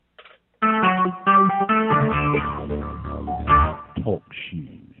Talk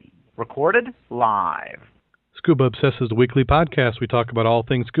shoes. Recorded live. Scuba Obsessed is the weekly podcast. We talk about all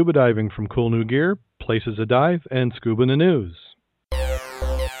things scuba diving, from cool new gear, places to dive, and scuba in the news.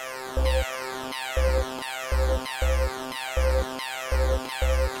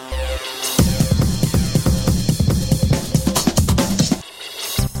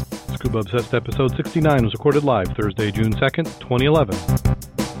 Scuba Obsessed episode 69 was recorded live Thursday, June 2nd, 2011.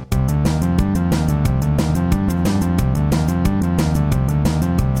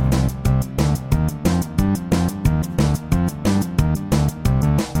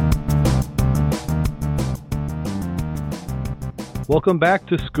 Welcome back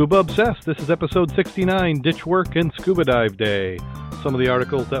to Scuba Obsessed. This is episode 69, Ditch Work and Scuba Dive Day. Some of the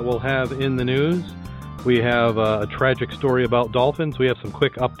articles that we'll have in the news. We have a tragic story about dolphins. We have some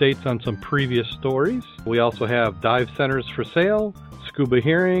quick updates on some previous stories. We also have dive centers for sale, scuba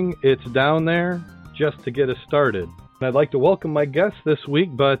hearing. It's down there just to get us started. And I'd like to welcome my guests this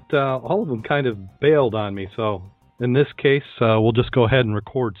week, but all of them kind of bailed on me. So in this case, we'll just go ahead and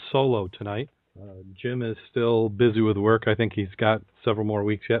record solo tonight. Jim is still busy with work. I think he's got several more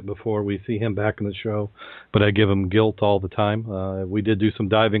weeks yet before we see him back in the show, but I give him guilt all the time. We did do some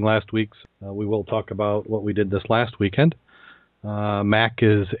diving last week. We will talk about what we did this last weekend. Mac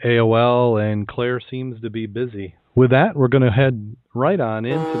is AOL, and Claire seems to be busy. With that, we're going to head right on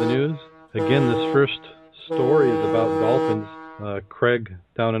into the news. Again, this first story is about dolphins. Craig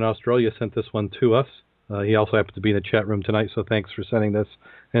down in Australia sent this one to us. He also happens to be in the chat room tonight, so thanks for sending this.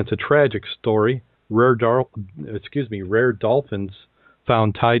 And it's a tragic story. Rare dolphins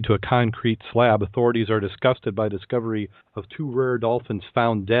found tied to a concrete slab. Authorities are disgusted by discovery of two rare dolphins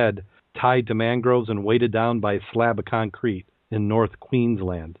found dead, tied to mangroves and weighted down by a slab of concrete in North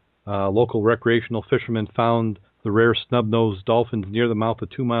Queensland. Local recreational fishermen found the rare snub-nosed dolphins near the mouth of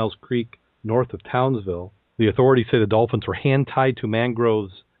 2 Miles Creek, north of Townsville. The authorities say the dolphins were hand-tied to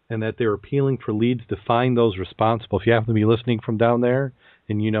mangroves and that they were appealing for leads to find those responsible. If you happen to be listening from down there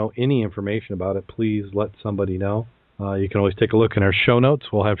and you know any information about it, please let somebody know. You can always take a look in our show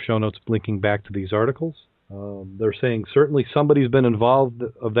notes. We'll have show notes linking back to these articles. They're saying certainly somebody's been involved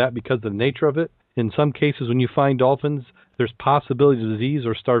of that because of the nature of it. In some cases, when you find dolphins, there's possibility of disease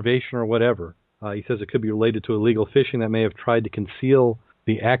or starvation or whatever. He says it could be related to illegal fishing that may have tried to conceal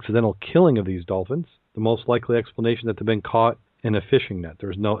the accidental killing of these dolphins. The most likely explanation that they've been caught in a fishing net.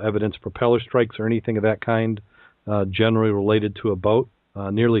 There's no evidence of propeller strikes or anything of that kind generally related to a boat.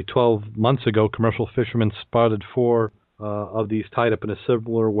 Nearly 12 months ago, commercial fishermen spotted 4 of these tied up in a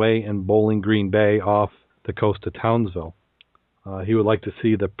similar way in Bowling Green Bay off the coast of Townsville. He would like to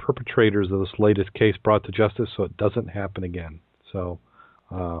see the perpetrators of this latest case brought to justice so it doesn't happen again. So,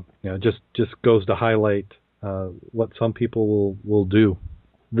 just goes to highlight what some people will do.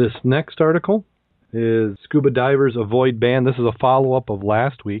 This next article is Scuba Divers Avoid Ban. This is a follow-up of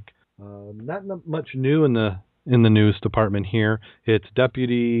last week. Not much new in the news department here. It's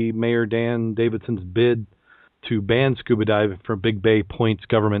Deputy Mayor Dan Davidson's bid to ban scuba diving from Big Bay Point's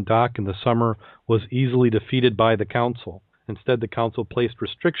government dock in the summer was easily defeated by the council. Instead, the council placed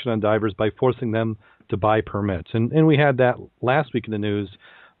restriction on divers by forcing them to buy permits. And we had that last week in the news,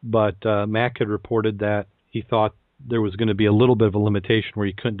 but Mac had reported that he thought there was going to be a little bit of a limitation where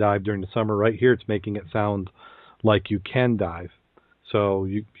you couldn't dive during the summer. Right here, it's making it sound like you can dive. So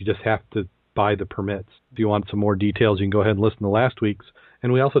you just have to buy the permits. If you want some more details, you can go ahead and listen to last week's.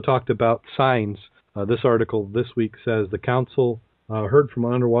 And we also talked about signs. This article this week says the council heard from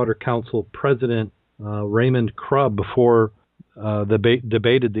Underwater Council President Raymond Krubb before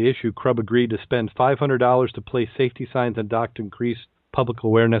debated the issue. Krubb agreed to spend $500 to place safety signs on dock to increase public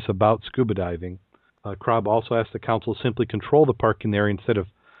awareness about scuba diving. Krubb also asked the council to simply control the parking area instead of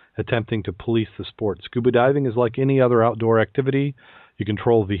attempting to police the sport. Scuba diving is like any other outdoor activity. You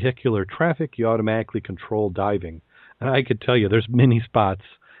control vehicular traffic, you automatically control diving. And I could tell you, there's many spots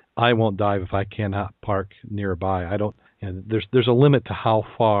I won't dive if I cannot park nearby. There's a limit to how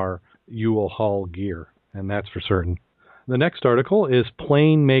far you will haul gear, and that's for certain. The next article is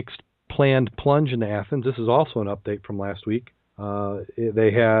Plane Makes Planned Plunge into Athens. This is also an update from last week.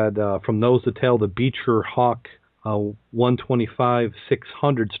 They had, from nose to tail, the Beecher Hawk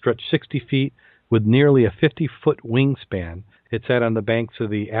 125-600 stretched 60 feet with nearly a 50-foot wingspan. It sat on the banks of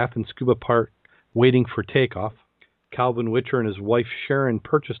the Athens Scuba Park waiting for takeoff. Calvin Witcher and his wife Sharon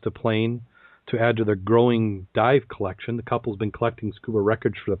purchased a plane to add to their growing dive collection. The couple's been collecting scuba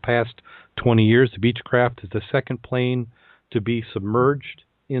records for the past 20 years. The Beechcraft is the second plane to be submerged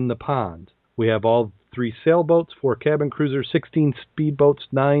in the pond. We have all 3 sailboats, 4 cabin cruisers, 16 speedboats,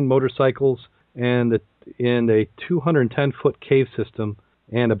 9 motorcycles, and a 210-foot cave system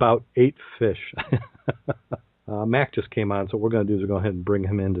and about 8 fish. Mac just came on, so what we're going to do is we're going to go ahead and bring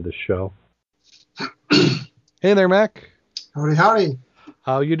him into the show. Hey there, Mac. Howdy, howdy.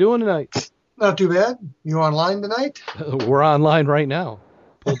 How you doing tonight? Not too bad. You online tonight? We're online right now.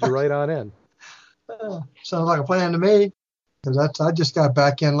 Pulled you right on in. Sounds like a plan to me. Because I just got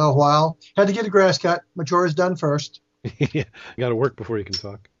back in a little while. Had to get a grass cut. My chores done first. You got to work before you can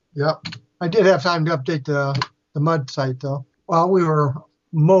talk. Yep. I did have time to update the mud site, though. Well, we were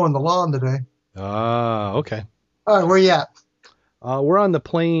mowing the lawn today. Ah, okay. All right, where you at? We're on the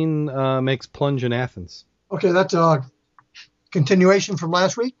Plain Makes Plunge in Athens. Okay, that's a continuation from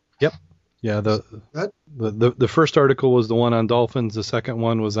last week? Yep. Yeah, the first article was the one on dolphins. The second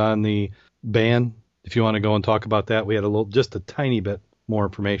one was on the ban. If you want to go and talk about that, we had just a tiny bit more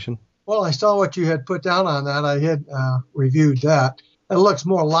information. Well, I saw what you had put down on that. I had reviewed that. It looks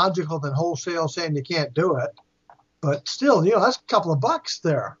more logical than wholesale saying you can't do it. But still, that's a couple of bucks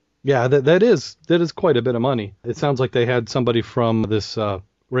there. Yeah, that is quite a bit of money. It sounds like they had somebody from this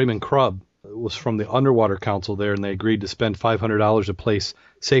Raymond Krubb was from the Underwater Council there, and they agreed to spend $500 to place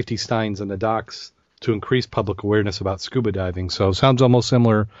safety signs on the docks to increase public awareness about scuba diving. So it sounds almost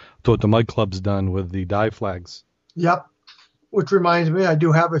similar to what the Mud Club's done with the dive flags. Yep. Which reminds me, I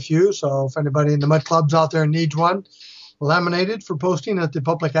do have a few. So if anybody in the Mud Clubs out there needs one, laminated for posting at the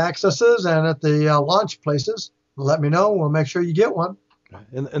public accesses and at the launch places, let me know. We'll make sure you get one.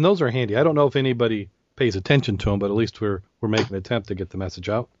 And those are handy. I don't know if anybody pays attention to them, but at least we're making an attempt to get the message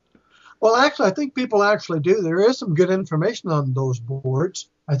out. Well, actually, I think people actually do. There is some good information on those boards.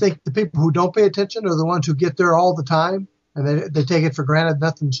 I think the people who don't pay attention are the ones who get there all the time, and they take it for granted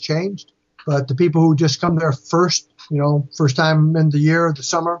nothing's changed. But the people who just come there first time in the year, the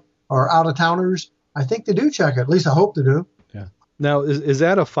summer, or out-of-towners, I think they do check it. At least I hope they do. Yeah. Now, is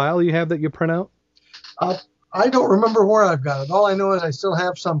that a file you have that you print out? I don't remember where I've got it. All I know is I still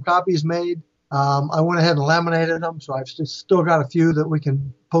have some copies made. I went ahead and laminated them, so I've still got a few that we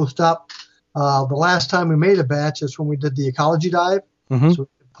can post up. The last time we made a batch is when we did the ecology dive. Mm-hmm. So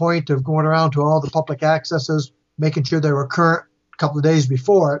the point of going around to all the public accesses, making sure they were current a couple of days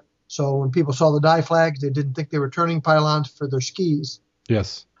before it. So when people saw the dive flags, they didn't think they were turning pylons for their skis.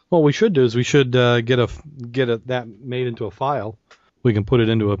 Yes. Well, we should get that made into a file. We can put it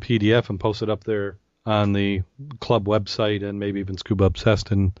into a PDF and post it up there on the club website and maybe even Scuba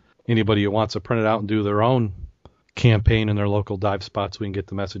Obsessed, and anybody who wants to print it out and do their own campaign in their local dive spots, we can get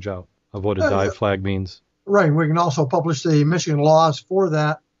the message out of what a dive flag means. Right. We can also publish the Michigan laws for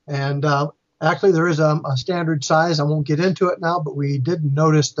that. And actually, there is a standard size. I won't get into it now, but we did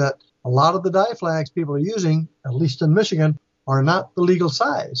notice that a lot of the dive flags people are using, at least in Michigan, are not the legal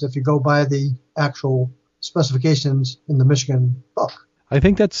size if you go by the actual specifications in the Michigan book. I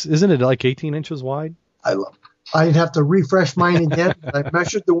think isn't it like 18 inches wide? I'd have to refresh mine again. I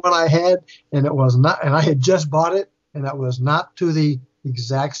measured the one I had, and it was not, and I had just bought it, and it was not to the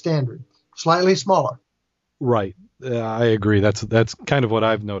exact standard. Slightly smaller. Right. I agree. That's kind of what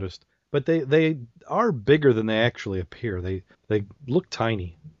I've noticed. But they are bigger than they actually appear. They look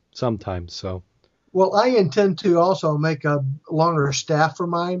tiny sometimes. So. Well, I intend to also make a longer staff for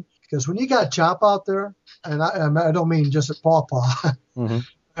mine, because when you got chop out there, and I don't mean just at Paw Paw, mm-hmm.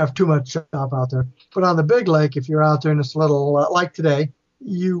 have too much chop out there. But on the big lake, if you're out there and it's a little like today,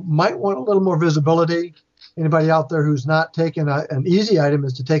 you might want a little more visibility. Anybody out there who's not taking an easy item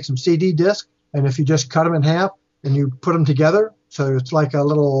is to take some CD disc, and if you just cut them in half and you put them together, so it's like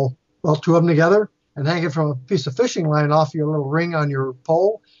two of them together, and hang it from a piece of fishing line off your little ring on your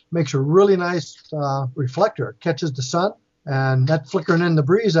pole, makes a really nice reflector. It catches the sun, and that flickering in the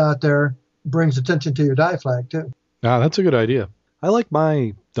breeze out there brings attention to your dive flag too. Ah, that's a good idea. I like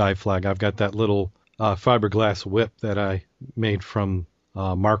my dive flag. I've got that little fiberglass whip that I made from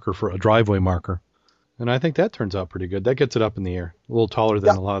marker for a driveway marker. And I think that turns out pretty good. That gets it up in the air. A little taller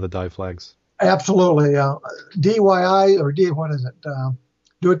than a lot of the dive flags. Absolutely. DIY or what is it?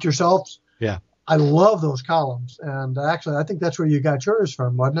 Do-it-yourselves. Yeah. I love those columns. And actually, I think that's where you got yours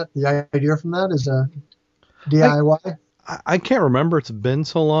from, wasn't it? The idea from that is DIY. I can't remember. It's been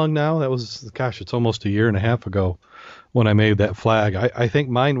so long now. That was, it's almost a year and a half ago when I made that flag. I think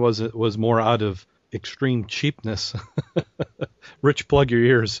mine was more out of extreme cheapness. Rich, plug your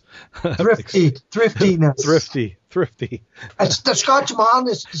ears. Thriftiness. Thrifty. It's the Scotchman.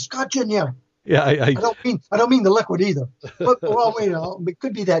 It's the Scotch in you. Yeah, I don't mean the liquid either. But it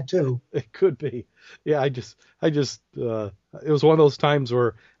could be that too. It could be. Yeah, I just it was one of those times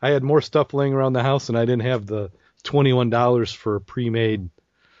where I had more stuff laying around the house and I didn't have the $21 for a pre-made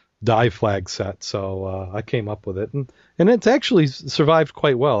dive flag set, so I came up with it, and it's actually survived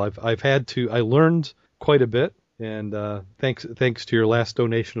quite well. I learned quite a bit. And thanks to your last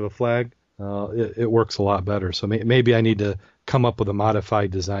donation of a flag, it works a lot better. So maybe I need to come up with a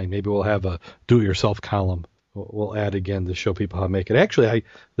modified design. Maybe we'll have a do-it-yourself column. We'll add again to show people how to make it. Actually,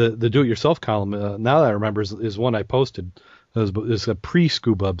 the do-it-yourself column, now that I remember, is one I posted. It's a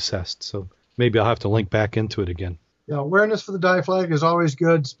pre-scuba obsessed. So maybe I'll have to link back into it again. Yeah, awareness for the dive flag is always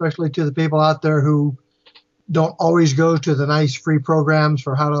good, especially to the people out there who don't always go to the nice free programs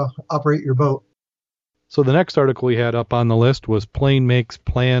for how to operate your boat. So the next article we had up on the list was Plane Makes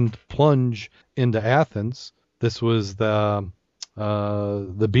Planned Plunge into Athens. This was the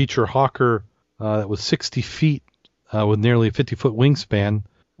Beecher Hawker that was 60 feet with nearly a 50-foot wingspan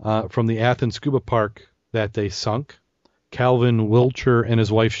from the Athens Scuba Park that they sunk. Calvin Wilcher and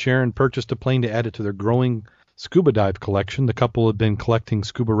his wife Sharon purchased a plane to add it to their growing scuba dive collection. The couple had been collecting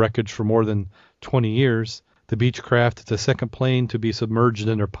scuba wreckage for more than 20 years. The Beechcraft is the second plane to be submerged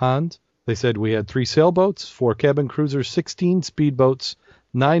in their pond. They said we had 3 sailboats, 4 cabin cruisers, 16 speedboats,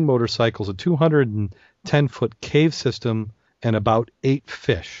 9 motorcycles, a 210-foot cave system, and about 8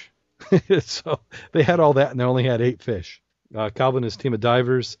 fish. So they had all that, and they only had 8 fish. Calvin and his team of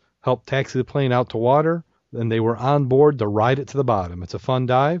divers helped taxi the plane out to water, and they were on board to ride it to the bottom. It's a fun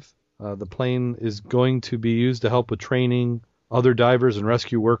dive. The plane is going to be used to help with training other divers and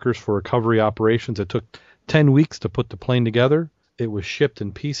rescue workers for recovery operations. It took 10 weeks to put the plane together. It was shipped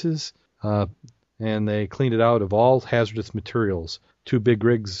in pieces, and they cleaned it out of all hazardous materials. 2 big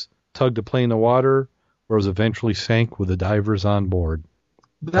rigs tugged the plane to water, where it was eventually sank with the divers on board.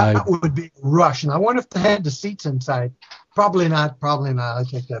 That would be a rush. And I wonder if they had the seats inside. Probably not. I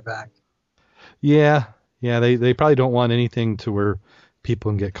take that back. Yeah, they probably don't want anything to where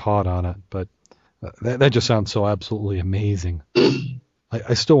people can get caught on it, but that just sounds so absolutely amazing.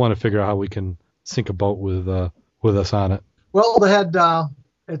 I still want to figure out how we can sink a boat with us on it. Well, they had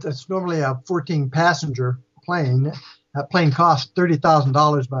it's normally a 14-passenger plane. That plane cost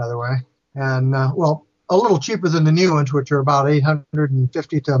 $30,000, by the way, and a little cheaper than the new ones, which are about $850,000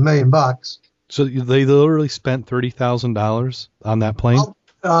 to $1 million. So they literally spent $30,000 on that plane?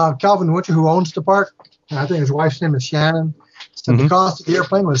 Well, Calvin Winter, who owns the park, and I think his wife's name is Shannon, said the cost of the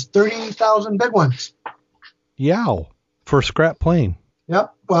airplane was $30,000 big ones. Yow. For a scrap plane.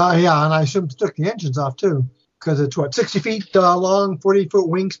 Yep. Well, yeah, and I assume it took the engines off, too, because it's, 60 feet long, 40-foot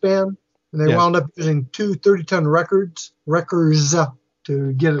wingspan, and they wound up using 2 30-ton wreckers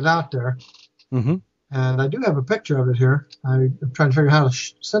to get it out there. Mm-hmm. And I do have a picture of it here. I'm trying to figure out how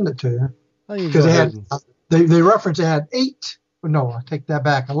to send it to you. Because they reference they had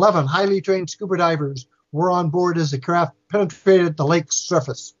 11 highly trained scuba divers were on board as the craft penetrated the lake's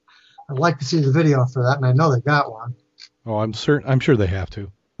surface. I'd like to see the video for that, and I know they got one. Oh, I'm sure they have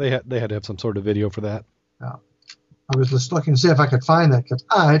to. They had to have some sort of video for that. Yeah. I was just looking to see if I could find that, because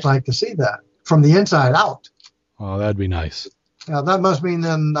I'd like to see that from the inside out. Oh, that'd be nice. Now, that must mean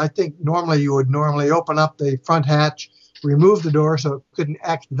then I think you would normally open up the front hatch, remove the door so it couldn't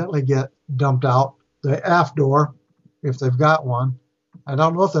accidentally get dumped out, the aft door, if they've got one. I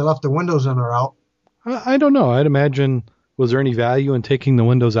don't know if they left the windows in or out. I don't know. I'd imagine, was there any value in taking the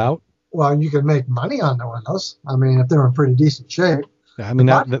windows out? Well, you could make money on the windows. I mean, if they were in pretty decent shape. Yeah, I mean,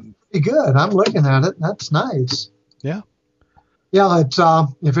 that's pretty good. I'm looking at it. That's nice. Yeah. Yeah, it's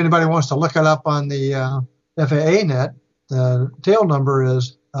if anybody wants to look it up on the FAA net, the tail number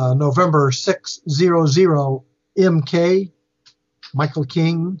is November 600 MK, Michael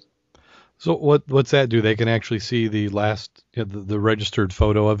King. So what's that do? They can actually see the last, the registered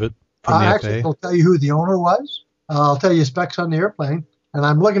photo of it from the FAA? Actually, I'll tell you who the owner was. I'll tell you specs on the airplane. And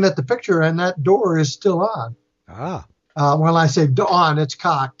I'm looking at the picture, and that door is still on. Ah. When I say on, it's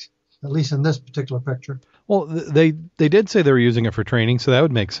cocked, at least in this particular picture. Well, they did say they were using it for training, so that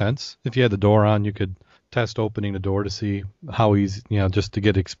would make sense. If you had the door on, you could test opening the door to see how easy, just to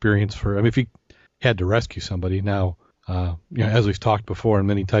get experience for. I mean, if you had to rescue somebody now, as we've talked before, in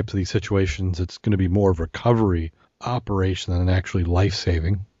many types of these situations, it's going to be more of a recovery operation than actually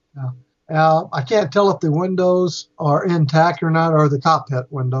life-saving. Yeah. I can't tell if the windows are intact or not, or the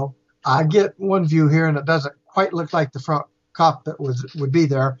cockpit window. I get one view here, and it doesn't quite look like the front cockpit would be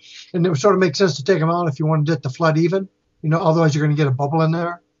there. And it would sort of make sense to take them out if you wanted it to flood even. Otherwise you're going to get a bubble in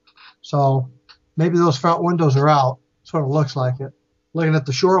there. So maybe those front windows are out. Sort of looks like it. Looking at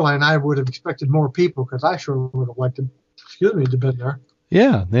the shoreline, I would have expected more people, because I sure would have liked to have been there.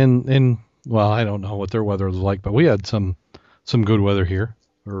 Yeah, and well, I don't know what their weather was like, but we had some good weather here,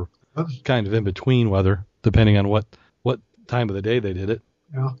 or kind of in between weather, depending on what time of the day they did it.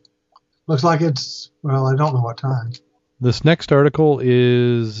 Yeah, looks like I don't know what time. This next article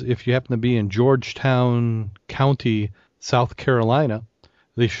is, if you happen to be in Georgetown County, South Carolina,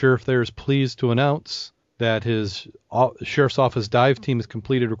 the sheriff there is pleased to announce that his sheriff's office dive team has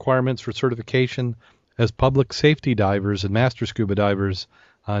completed requirements for certification as public safety divers and master scuba divers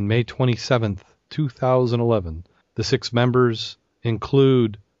on May 27th, 2011. The 6 members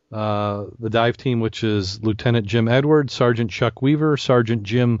include the dive team, which is Lieutenant Jim Edwards, Sergeant Chuck Weaver, Sergeant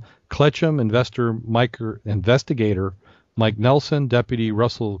Jim Kletcham, investigator Mike Nelson, Deputy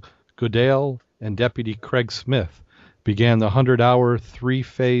Russell Goodale, and Deputy Craig Smith. Began the 100-hour,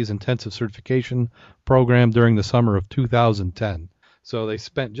 3-phase intensive certification program during the summer of 2010. So they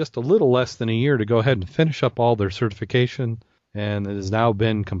spent just a little less than a year to go ahead and finish up all their certification, and it has now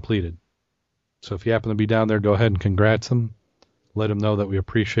been completed. So if you happen to be down there, go ahead and congrats them. Let them know that we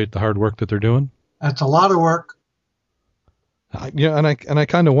appreciate the hard work that they're doing. That's a lot of work. And I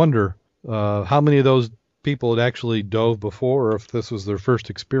kind of wonder how many of those people had actually dove before, or if this was their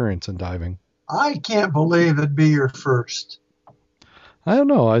first experience in diving. I can't believe it'd be your first. I don't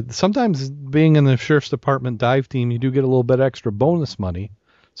know. Sometimes being in the sheriff's department dive team, you do get a little bit extra bonus money,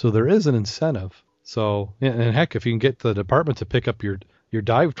 so there is an incentive. So, and heck, if you can get the department to pick up your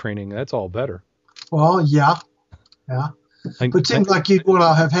dive training, that's all better. Well, yeah. But it seems like you'd want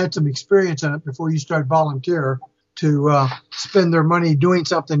to have had some experience in it before you start volunteer to spend their money doing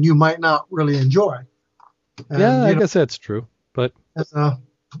something you might not really enjoy. And, I guess that's true. But as a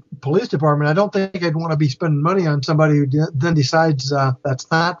police department, I don't think I'd want to be spending money on somebody who then decides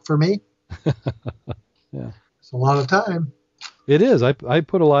that's not for me. Yeah, it's a lot of time. It is. I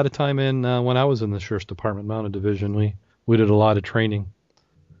put a lot of time in when I was in the sheriff's department, Mounted Division. We did a lot of training.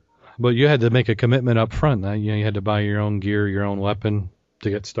 But you had to make a commitment up front. You had to buy your own gear, your own weapon to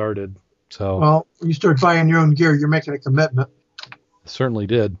get started. So, well, when you start buying your own gear, you're making a commitment. Certainly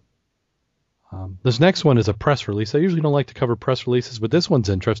did. This next one is a press release. I usually don't like to cover press releases, but this one's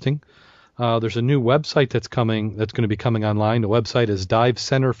interesting. There's a new website that's going to be coming online. The website is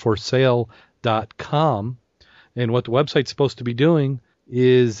divecenterforsale.com. And what the website's supposed to be doing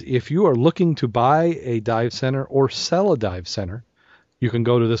is if you are looking to buy a dive center or sell a dive center, you can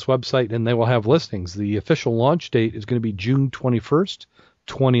go to this website and they will have listings. The official launch date is going to be June 21st,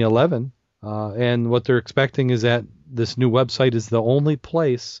 2011. And what they're expecting is that this new website is the only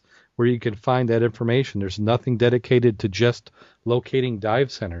place where you can find that information. There's nothing dedicated to just locating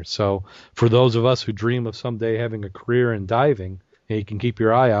dive centers. So for those of us who dream of someday having a career in diving, you can keep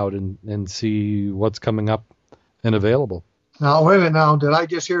your eye out and see what's coming up and available. Now, wait a minute. Now, did I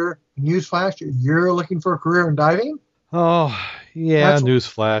just hear newsflash? You're looking for a career in diving? Oh, yeah,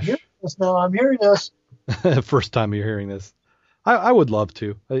 newsflash. Now I'm hearing this. First time you're hearing this. I would love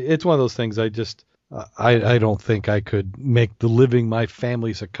to. It's one of those things I don't think I could make the living my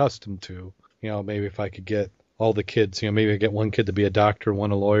family's accustomed to. Maybe if I could get all the kids, maybe I get one kid to be a doctor,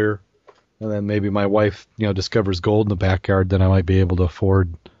 one a lawyer, and then maybe my wife, discovers gold in the backyard, then I might be able to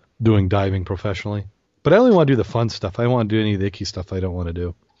afford doing diving professionally. But I only want to do the fun stuff. I don't want to do any of the icky stuff I don't want to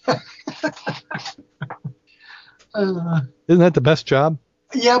do. Isn't that the best job?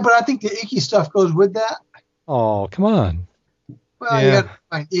 Yeah, but I think the icky stuff goes with that. Oh, come on. Well, you got to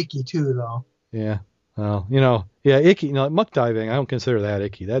find icky too, though. Yeah. Well, icky. Muck diving, I don't consider that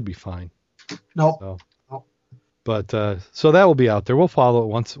icky. That'd be fine. Nope. Nope. But so that will be out there. We'll follow it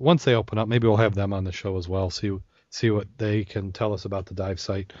once they open up. Maybe we'll have them on the show as well. See what they can tell us about the dive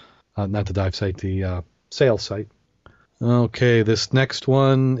site. Not the dive site, the sales site. Okay, this next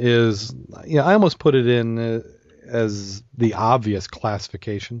one is. I almost put it in as the obvious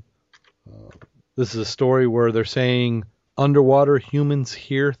classification. This is a story where they're saying underwater humans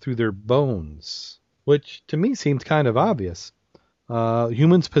hear through their bones, which to me seems kind of obvious.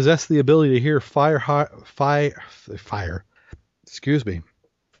 Humans possess the ability to hear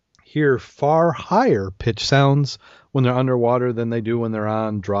hear far higher pitch sounds when they're underwater than they do when they're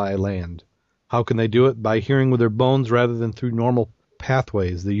on dry land. How can they do it? By hearing with their bones rather than through normal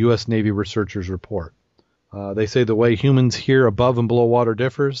pathways, the U.S. Navy researchers report. They say the way humans hear above and below water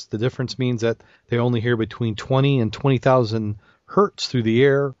differs. The difference means that they only hear between 20 and 20,000 hertz through the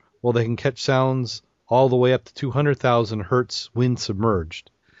air, while they can catch sounds all the way up to 200,000 hertz when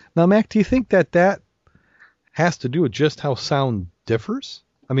submerged. Now, Mac, do you think that has to do with just how sound differs?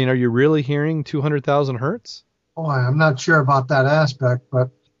 I mean, are you really hearing 200,000 hertz? Oh, I'm not sure about that aspect, but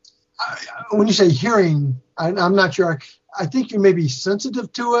when you say hearing, I'm not sure. I think you may be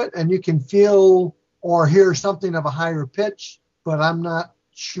sensitive to it and you can feel or hear something of a higher pitch, but I'm not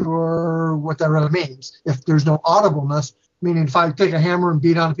sure what that really means. If there's no audibleness, meaning if I take a hammer and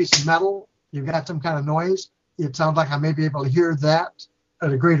beat on a piece of metal, you've got some kind of noise, it sounds like I may be able to hear that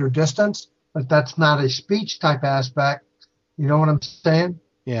at a greater distance, but that's not a speech type aspect. You know what I'm saying?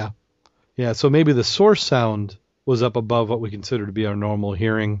 Yeah. So maybe the source sound was up above what we consider to be our normal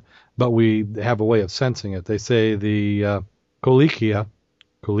hearing, but we have a way of sensing it. They say the cochlea,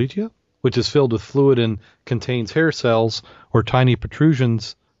 which is filled with fluid and contains hair cells or tiny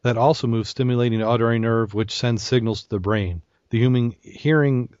protrusions that also move, stimulating the auditory nerve, which sends signals to the brain. The human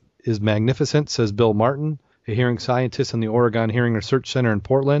hearing is magnificent, says Bill Martin, a hearing scientist in the Oregon Hearing Research Center in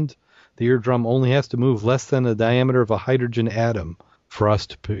Portland. The eardrum only has to move less than the diameter of a hydrogen atom for us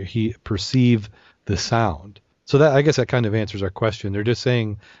to perceive the sound. So that, I guess that kind of answers our question. They're just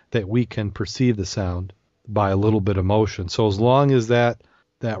saying that we can perceive the sound by a little bit of motion. So as long as that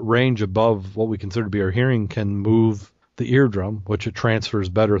range above what we consider to be our hearing can move the eardrum, which it transfers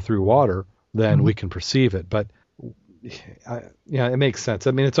better through water, then we can perceive it. But it makes sense.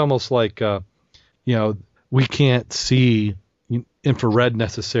 I mean, it's almost like, we can't see infrared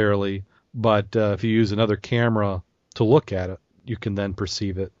necessarily, but if you use another camera to look at it, you can then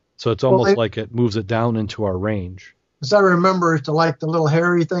perceive it. So it's almost like it moves it down into our range. As I remember, it's like the little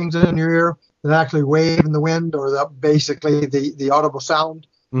hairy things in your ear that actually wave in the wind, or basically the audible sound,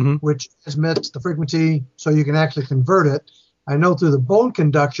 which transmits the frequency so you can actually convert it. I know through the bone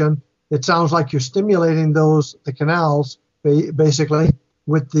conduction, it sounds like you're stimulating the canals, basically,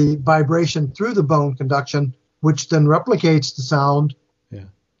 with the vibration through the bone conduction, which then replicates the sound. Yeah.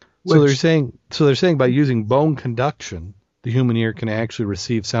 So they're saying by using bone conduction, the human ear can actually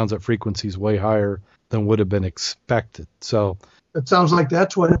receive sounds at frequencies way higher than would have been expected. So it sounds like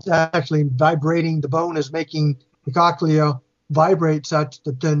that's what it's actually vibrating. The bone is making the cochlea vibrate such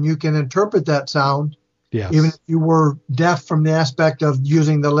that then you can interpret that sound. Yes. Even if you were deaf, from the aspect of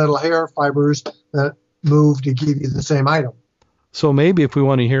using the little hair fibers that move to give you the same item. So maybe if we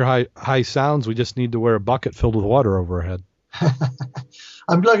want to hear high sounds, we just need to wear a bucket filled with water over our head.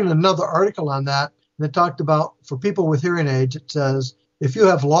 I'm looking at another article on that. And it talked about, for people with hearing aids, it says, if you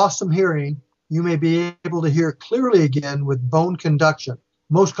have lost some hearing, you may be able to hear clearly again with bone conduction.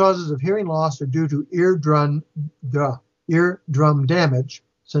 Most causes of hearing loss are due to eardrum damage.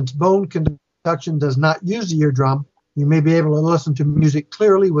 Since bone conduction does not use the eardrum, you may be able to listen to music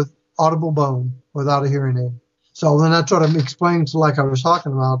clearly with audible bone without a hearing aid. So then that sort of explains, like I was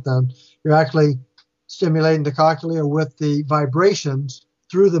talking about, then you're actually stimulating the cochlea with the vibrations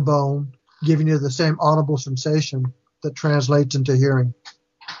through the bone, giving you the same audible sensation that translates into hearing.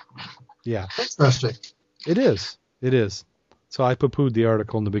 Yeah. Interesting. It is. So I poo-pooed the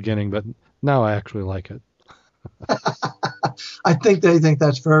article in the beginning, but now I actually like it. I think they think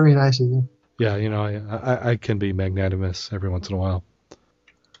that's very nice of you. Yeah, I can be magnanimous every once in a while.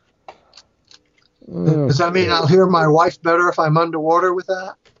 Does that mean I'll hear my wife better if I'm underwater with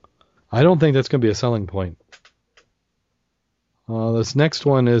that? I don't think that's going to be a selling point. This next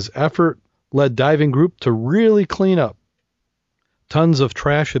one is effort-led diving group to really clean up. Tons of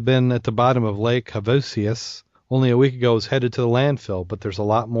trash had been at the bottom of Lake Havasu. Only a week ago, it was headed to the landfill, but there's a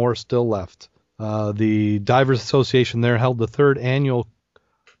lot more still left. The Divers Association there held the third annual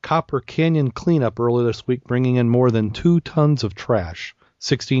Copper Canyon cleanup earlier this week, bringing in more than 2 tons of trash.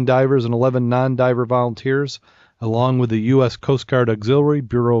 16 divers and 11 non-diver volunteers, along with the U.S. Coast Guard Auxiliary,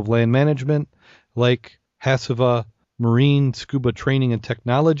 Bureau of Land Management, Lake Hassava Marine Scuba Training and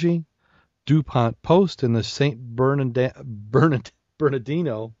Technology, DuPont Post, and the St.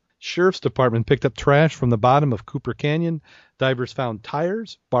 Bernardino Sheriff's Department picked up trash from the bottom of Cooper Canyon. Divers found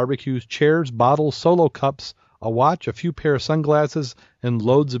tires, barbecues, chairs, bottles, solo cups, a watch, a few pair of sunglasses, and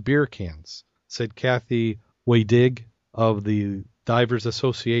loads of beer cans, said Kathy Waydig of the Divers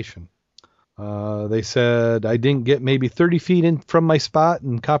Association. They said, I didn't get maybe 30 feet in from my spot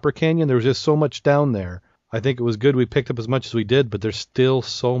in Copper Canyon. There was just so much down there. I think it was good we picked up as much as we did, but there's still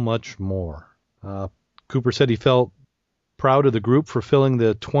so much more. Cooper said he felt proud of the group for filling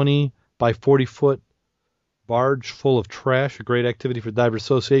the 20 by 40 foot barge full of trash, a great activity for the Divers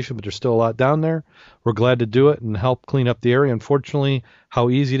Association, but there's still a lot down there. We're glad to do it and help clean up the area. Unfortunately, how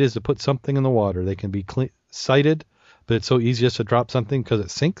easy it is to put something in the water. They can be sighted, but it's so easy just to drop something because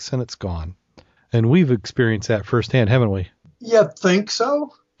it sinks and it's gone. And we've experienced that firsthand, haven't we? You think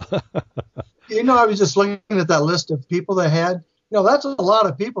so? I was just looking at that list of people they had. That's a lot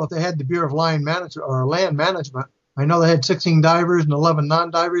of people if they had the Bureau of Land Management. I know they had 16 divers and 11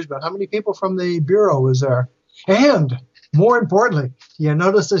 non-divers, but how many people from the Bureau was there? And more importantly, you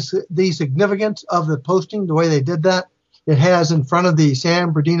notice the significance of the posting, the way they did that? It has in front of the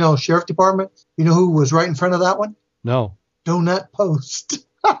San Bernardino Sheriff Department. You know who was right in front of that one? No. Donut Post.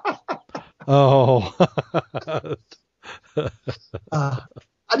 Oh.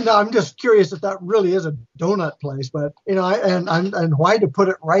 No, I'm just curious if that really is a donut place, but and why to put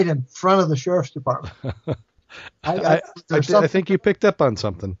it right in front of the Sheriff's Department? I think you picked up on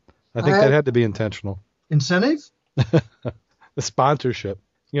something. I think that had to be intentional. incentive? The sponsorship.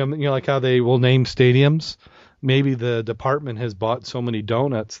 Like how they will name stadiums. Maybe the department has bought so many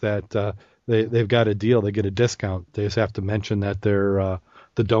donuts that they've got a deal. They get a discount. They just have to mention that they're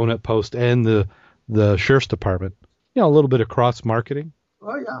the Donut Post and the sheriff's department. A little bit of cross marketing.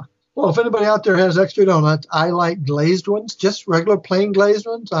 Oh yeah. Well, if anybody out there has extra donuts, I like glazed ones, just regular plain glazed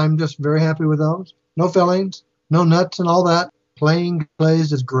ones. I'm just very happy with those. No fillings, no nuts and all that. Plain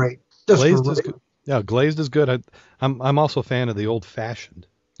glazed is great. Glazed is good. Yeah, glazed is good. I'm also a fan of the old fashioned,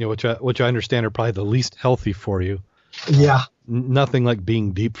 which I understand are probably the least healthy for you. Yeah. Nothing like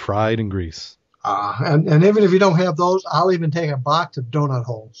being deep fried in grease. And even if you don't have those, I'll even take a box of donut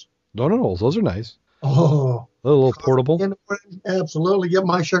holes. Donut holes, those are nice. Oh. A little portable. Absolutely. Get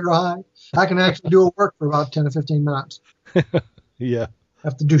my sugar high. I can actually do a work for about 10 to 15 minutes. Yeah.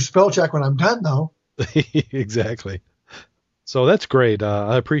 Have to do spell check when I'm done, though. Exactly. So that's great.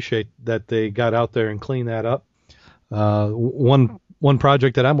 I appreciate that they got out there and cleaned that up. One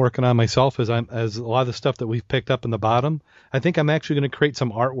project that I'm working on myself is as a lot of the stuff that we've picked up in the bottom. I think I'm actually going to create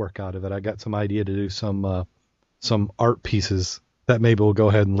some artwork out of it. I got some idea to do some art pieces that maybe we'll go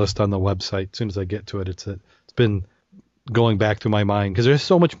ahead and list on the website as soon as I get to it. It's been going back through my mind because there's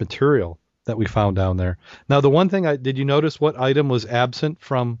so much material that we found down there. Now, the one thing did you notice what item was absent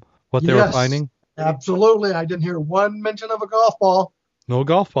from what they were finding? Absolutely. I didn't hear one mention of a golf ball. No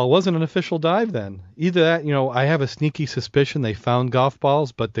golf ball. Wasn't an official dive then. Either that, I have a sneaky suspicion they found golf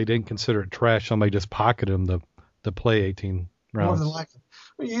balls, but they didn't consider it trash. Somebody just pocketed them to play 18 rounds. More than likely.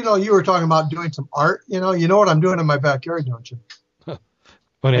 You were talking about doing some art. You know what I'm doing in my backyard, don't you?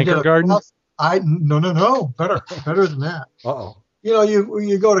 An anchor garden? No. Better than that. Uh-oh.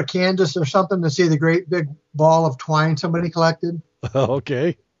 You go to Kansas or something to see the great big ball of twine somebody collected.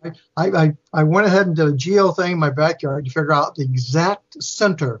 Okay. I went ahead and did a geo thing in my backyard to figure out the exact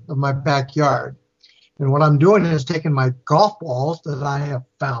center of my backyard. And what I'm doing is taking my golf balls that I have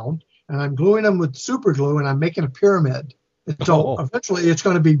found, and I'm gluing them with super glue, and I'm making a pyramid. And so eventually it's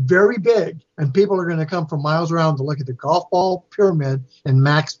going to be very big, and people are going to come from miles around to look at the golf ball pyramid in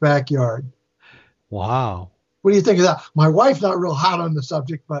Mac's backyard. Wow. What do you think of that? My wife's not real hot on the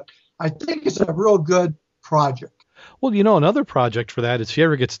subject, but I think it's a real good project. Well, another project for that is if she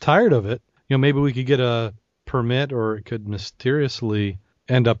ever gets tired of it, maybe we could get a permit or it could mysteriously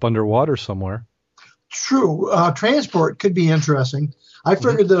end up underwater somewhere. True. Transport could be interesting. I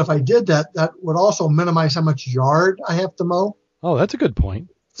figured that if I did that, that would also minimize how much yard I have to mow. Oh, that's a good point.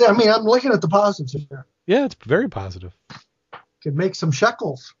 See, I'm looking at the positives here. Yeah, it's very positive. Could make some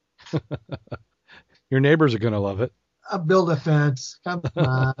shekels. Your neighbors are going to love it. I'll build a fence. Come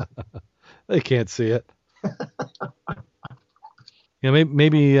on. They can't see it.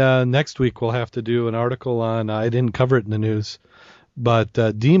 Maybe next week we'll have to do an article on, I didn't cover it in the news, but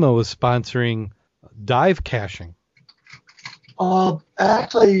DEMA was sponsoring dive caching.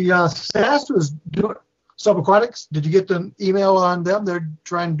 Actually, SAS was doing Subaquatics. Did you get the email on them? They're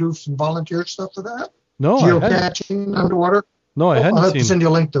trying to do some volunteer stuff for that. No, geocaching underwater. No, I hadn't I'll have seen. To send you a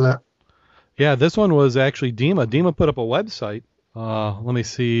link to that. Yeah, this one was actually DEMA. DEMA put up a website. Let me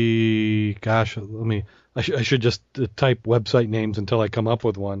see. Gosh, I should just type website names until I come up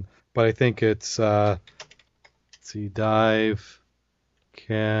with one. But I think it's let's see, dive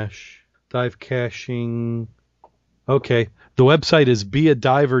caching. Okay, the website is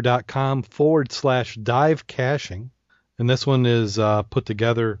beadiver.com/dive caching, and this one is put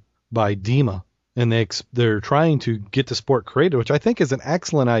together by DEMA, and they're trying to get the sport created, which I think is an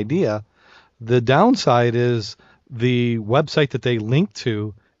excellent idea. The downside is the website that they link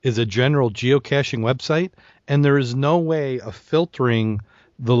to is a general geocaching website, and there is no way of filtering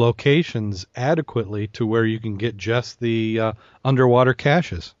the locations adequately to where you can get just the underwater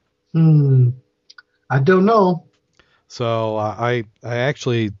caches. I don't know. So I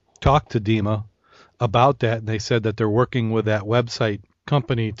actually talked to DEMA about that, and they said that they're working with that website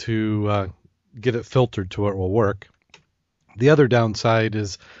company to get it filtered to where it will work. The other downside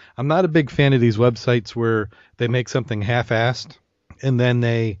is I'm not a big fan of these websites where they make something half-assed and then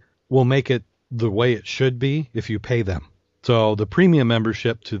they will make it the way it should be if you pay them. So the premium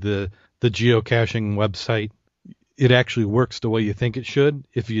membership to the geocaching website, it actually works the way you think it should.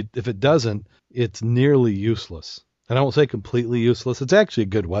 If it doesn't, it's nearly useless. And I won't say completely useless. It's actually a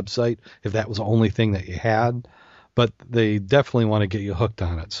good website if that was the only thing that you had, but they definitely want to get you hooked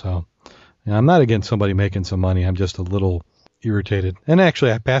on it. So I'm not against somebody making some money. I'm just a little irritated. And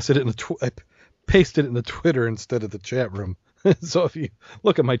actually, I pasted it I pasted it in the Twitter instead of the chat room. So if you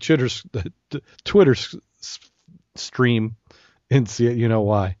look at my Twitter stream and see it, you know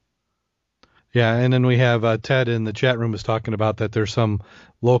why. Yeah, and then we have Ted in the chat room is talking about that there's some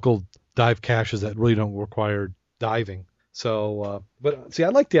local dive caches that really don't require diving. So, but see, I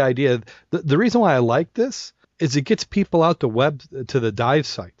like the idea. The reason why I like this is it gets people out to the dive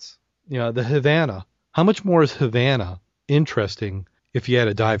sites. The Havana. How much more is Havana interesting if you had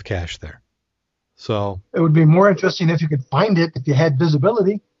a dive cache there? So it would be more interesting if you could find it, if you had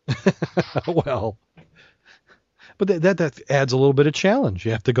visibility. Well, but that adds a little bit of challenge.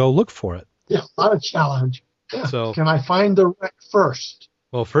 You have to go look for it. Yeah, a lot of challenge. Yeah. So can I find the wreck first?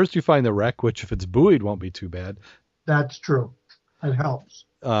 Well, first you find the wreck, which if it's buoyed won't be too bad. That's true. It helps.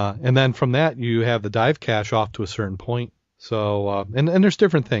 And then from that you have the dive cache off to a certain point. So and there's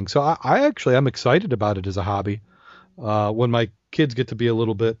different things. So I'm excited about it as a hobby. When my kids get to be a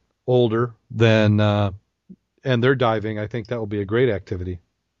little bit older, then and they're diving, I think that will be a great activity.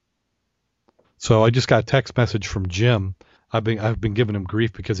 So I just got a text message from Jim. I've been giving him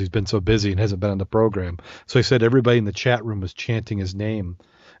grief because he's been so busy and hasn't been on the program. So he said everybody in the chat room was chanting his name,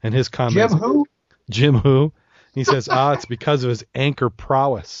 and his comments. Jim who? Jim who? He says, it's because of his anchor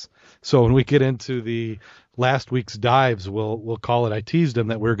prowess. So when we get into the last week's dives, we'll call it. I teased him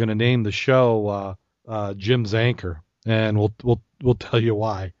that we're going to name the show Jim's Anchor, and we'll tell you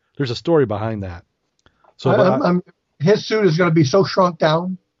why. There's a story behind that. So his suit is going to be so shrunk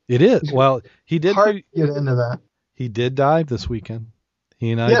down. It is. Well, he did hard to get into that. He did dive this weekend.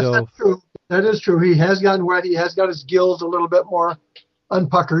 He and I yes, dove. That's true. That is true. He has gotten wet. He has got his gills a little bit more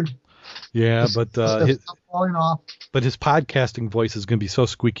unpuckered. Yeah, but his falling off. But his podcasting voice is going to be so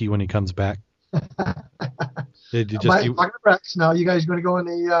squeaky when he comes back. Talking to Rex, now you guys going to go in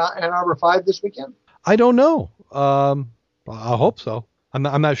the Ann Arbor 5 this weekend? I don't know. I hope so.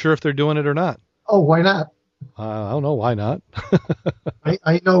 I'm not sure if they're doing it or not. Oh, why not? I don't know why not.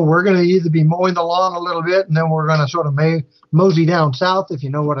 I know we're going to either be mowing the lawn a little bit, and then we're going to sort of mosey down south, if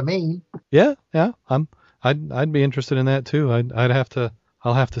you know what I mean. Yeah. I'd be interested in that too.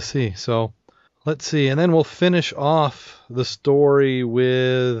 I'll have to see. So let's see, and then we'll finish off the story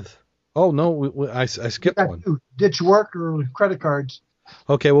with. Oh no, I skipped one. Ditch work or credit cards.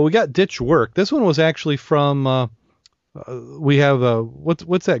 Okay, well we got ditch work. This one was actually from. We have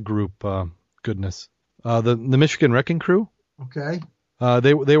what's that group? Goodness. The Michigan Wrecking Crew. Okay.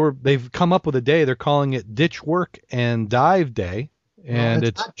 They've come up with a day. They're calling it Ditch Work and Dive Day, and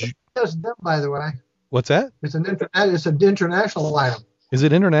it's not just them, by the way. What's that? It's an international item. Is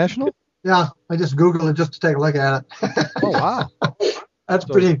it international? Yeah, I just Googled it just to take a look at it. Oh wow, that's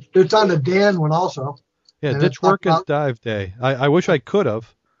pretty. It's on the Dan one also. Yeah, Ditch Work and Dive Day. I wish I could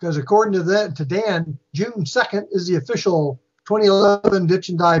have. Because according to Dan, June 2nd is the official 2011 Ditch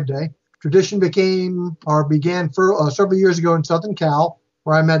and Dive Day. Tradition began several years ago in Southern Cal,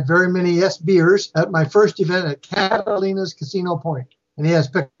 where I met very many beers at my first event at Catalina's Casino Point. And he has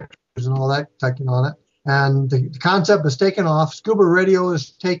pictures and all that taken on it. And the concept is taken off. Scuba Radio is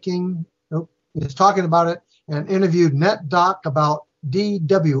talking about it and interviewed NetDoc about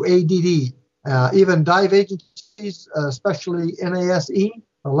DWADD. Even dive agencies, especially NASE,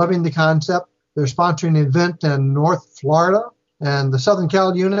 are loving the concept. They're sponsoring an event in North Florida. And the Southern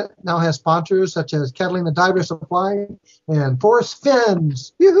Cal unit now has sponsors such as Catalina Diver Supply and Forest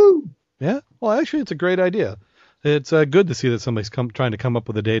Fins. Yoo-hoo! Yeah, well, actually, it's a great idea. It's good to see that somebody's trying to come up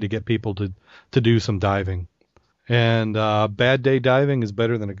with a day to get people to do some diving. And bad day diving is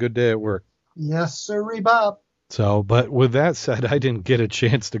better than a good day at work. Yes, sirree, Bob. So, but with that said, I didn't get a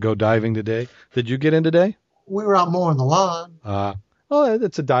chance to go diving today. Did you get in today? We were out mowing the lawn. Well,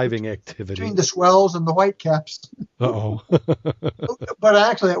 it's a diving activity. Between the swells and the whitecaps. Uh-oh. But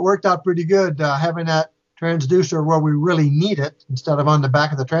actually, it worked out pretty good. Having that transducer where we really need it instead of on the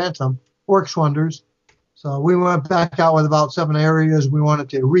back of the transom works wonders. So we went back out with about 7 areas we wanted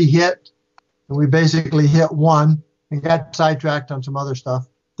to re-hit. And we basically hit one and got sidetracked on some other stuff.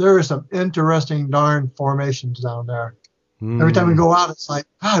 There are some interesting darn formations down there. Every time we go out, it's like,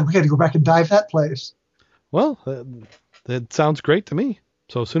 God, we got to go back and dive that place. Well, that sounds great to me.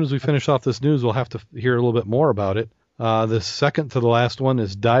 So as soon as we finish off this news, we'll have to hear a little bit more about it. The second to the last one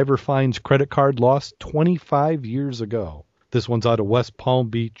is diver finds credit card lost 25 years ago. This one's out of West Palm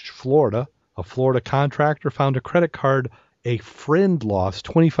Beach, Florida. A Florida contractor found a credit card a friend lost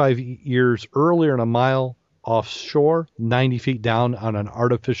 25 years earlier in a mile offshore, 90 feet down on an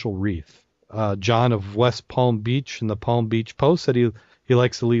artificial reef. John of West Palm Beach in the Palm Beach Post said he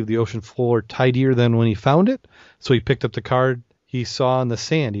likes to leave the ocean floor tidier than when he found it. So he picked up the card he saw on the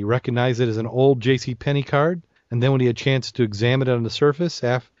sand. He recognized it as an old JCPenney card. And then when he had a chance to examine it on the surface,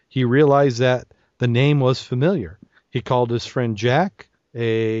 he realized that the name was familiar. He called his friend Jack,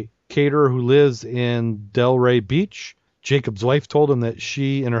 a caterer who lives in Delray Beach, Jacob's wife told him that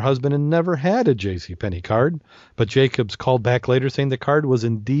she and her husband had never had a JCPenney card, but Jacobs called back later saying the card was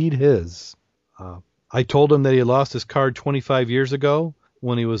indeed his. I told him that he had lost his card 25 years ago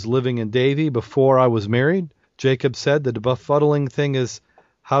when he was living in Davie before I was married. Jacobs said the befuddling thing is,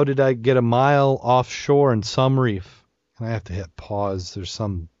 how did I get a mile offshore in some reef? And I have to hit pause. There's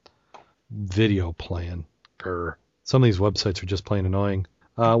some video playing. Grr. Some of these websites are just plain annoying.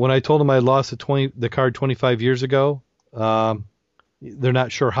 When I told him I had lost the card 25 years ago, they're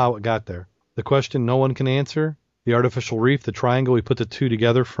not sure how it got there. The question no one can answer, the artificial reef, the triangle, we put the two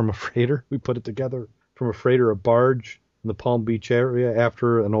together from a freighter. We put it together from a freighter, a barge in the Palm Beach area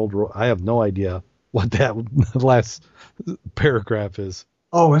after an old... I have no idea what that last paragraph is.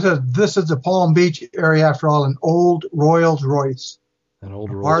 Oh, it says this is the Palm Beach area after all, an old Rolls-Royce. An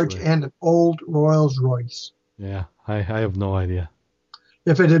old Rolls-Royce. Barge and an old Rolls-Royce. Yeah, I have no idea.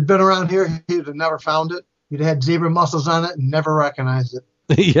 If it had been around here, you'd have never found it. You'd have had zebra mussels on it and never recognized it.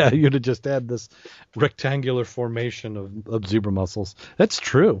 Yeah, you'd have just had this rectangular formation of zebra mussels. That's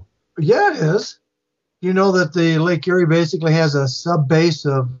true. Yeah, it is. You know that the Lake Erie basically has a sub-base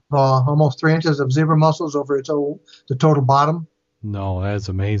of almost 3 inches of zebra mussels over the total bottom? No, that's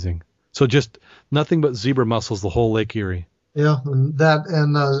amazing. So just nothing but zebra mussels, the whole Lake Erie. Yeah, and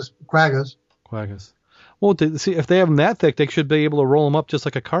quaggas. Quaggas. Well, see, if they have them that thick, they should be able to roll them up just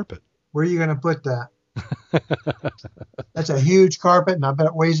like a carpet. Where are you going to put that? That's a huge carpet, and I bet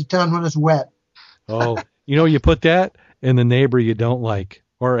it weighs a ton when it's wet. Oh, you put that in the neighbor you don't like,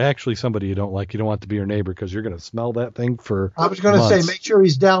 or actually somebody you don't like. You don't want to be your neighbor because you're going to smell that thing for I was going to say, make sure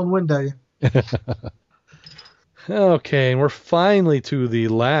he's downwind of you. Okay, and we're finally to the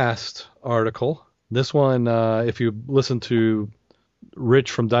last article. This one, if you listen to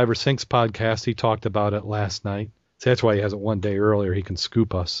Rich from Diver Sinks podcast, he talked about it last night. So that's why he has it one day earlier. He can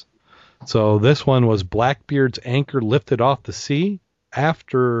scoop us. So this one was Blackbeard's anchor lifted off the sea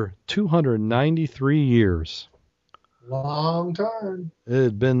after 293 years. Long time. It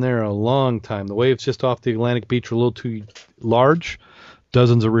had been there a long time. The waves just off the Atlantic beach were a little too large.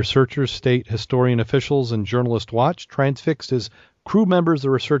 Dozens of researchers, state historian officials, and journalists watched, transfixed as crew members of the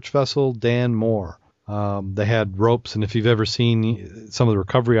research vessel Dan Moore. They had ropes, and if you've ever seen some of the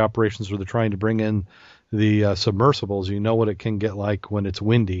recovery operations where they're trying to bring in the submersibles, you know what it can get like when it's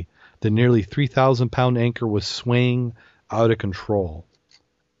windy. The nearly 3,000-pound anchor was swaying out of control.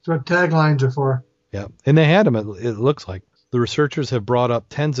 That's what taglines are for. Yeah, and they had them, it looks like. The researchers have brought up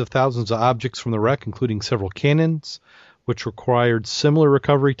tens of thousands of objects from the wreck, including several cannons, which required similar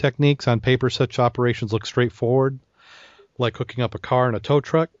recovery techniques. On paper, such operations look straightforward, like hooking up a car and a tow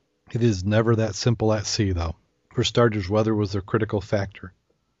truck. It is never that simple at sea, though. For starters, weather was their critical factor.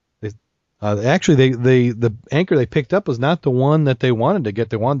 Actually, the anchor they picked up was not the one that they wanted to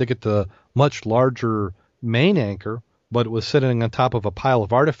get. They wanted to get the much larger main anchor, but it was sitting on top of a pile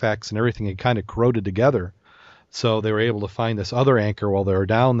of artifacts and everything had kind of corroded together. So they were able to find this other anchor while they were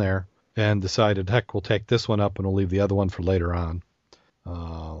down there and decided, heck, we'll take this one up and we'll leave the other one for later on.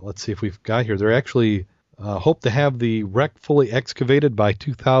 Let's see if we've got here. They're actually hope to have the wreck fully excavated by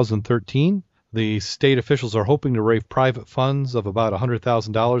 2013. The state officials are hoping to raise private funds of about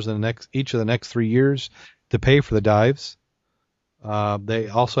 $100,000 in each of the next 3 years to pay for the dives. They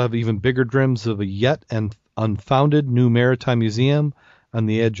also have even bigger dreams of a yet and unfounded new maritime museum on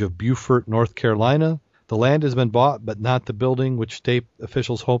the edge of Beaufort, North Carolina. The land has been bought, but not the building, which state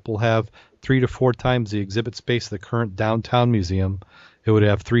officials hope will have 3 to 4 times the exhibit space of the current downtown museum. It would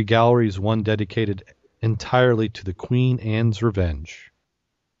have 3 galleries, one dedicated entirely to the Queen Anne's Revenge.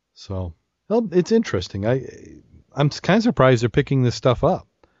 So, well, it's interesting. I'm kind of surprised they're picking this stuff up.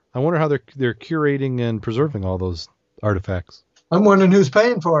 I wonder how they're curating and preserving all those artifacts. I'm wondering who's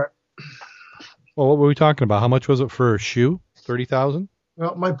paying for it. Well, what were we talking about? How much was it for a shoe? $30,000?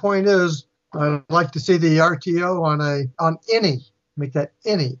 Well, my point is, I'd like to see the RTO on any, make that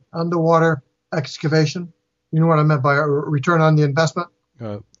any underwater excavation. You know what I meant by return on the investment?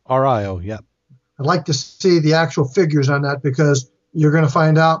 RIO, yeah. I'd like to see the actual figures on that because you're going to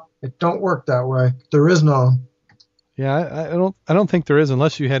find out it don't work that way. There is no. Yeah, I don't think there is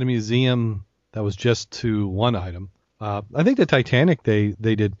unless you had a museum that was just to one item. I think the Titanic, they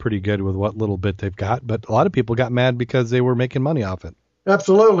did pretty good with what little bit they've got, but a lot of people got mad because they were making money off it.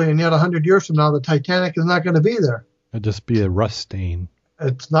 Absolutely, and yet 100 years from now, the Titanic is not going to be there. It'd just be a rust stain.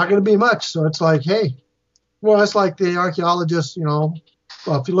 It's not going to be much, so it's like, hey, well, it's like the archaeologists,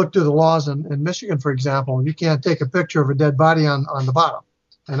 if you look through the laws in Michigan, for example, you can't take a picture of a dead body on the bottom.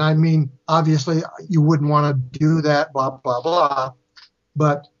 And I mean, obviously, you wouldn't want to do that, blah, blah, blah.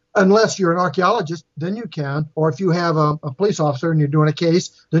 But unless you're an archaeologist, then you can. Or if you have a police officer and you're doing a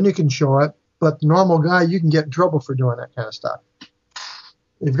case, then you can show it. but the normal guy, you can get in trouble for doing that kind of stuff.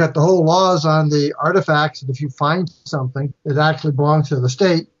 You've got the whole laws on the artifacts, and if you find something, it actually belongs to the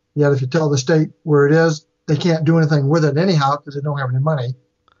state. Yet if you tell the state where it is, they can't do anything with it anyhow because they don't have any money.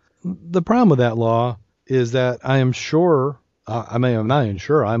 The problem with that law is that I am sure, I'm not even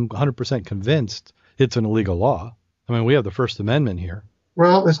sure, I'm 100% convinced it's an illegal law. I mean, we have the First Amendment here.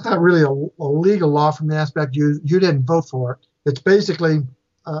 Well, it's not really a legal law from the aspect you didn't vote for it. It's basically,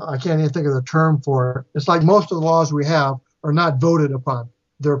 I can't even think of the term for it. It's like most of the laws we have are not voted upon.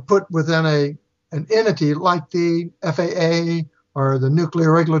 They're put within an entity like the FAA or the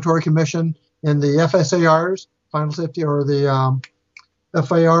Nuclear Regulatory Commission and the FSARs, Final Safety, or the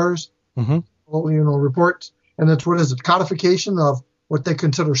FARs, reports. And it's codification of what they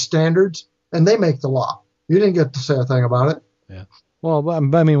consider standards, and they make the law. You didn't get to say a thing about it. Yeah. Well, I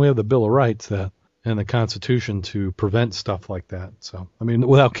mean, we have the Bill of Rights and the Constitution to prevent stuff like that. So, I mean,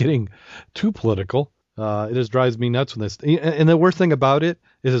 without getting too political, it just drives me nuts when this. And the worst thing about it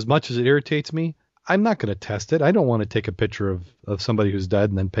is, as much as it irritates me, I'm not going to test it. I don't want to take a picture of somebody who's dead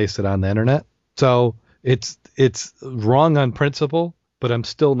and then paste it on the internet. So it's wrong on principle, but I'm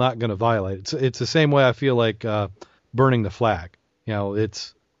still not going to violate it. It's the same way I feel like burning the flag. You know,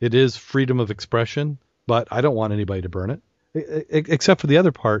 it is freedom of expression, but I don't want anybody to burn it. Except for the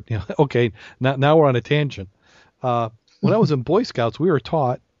other part, you know. Okay, now we're on a tangent. When I was in Boy Scouts, we were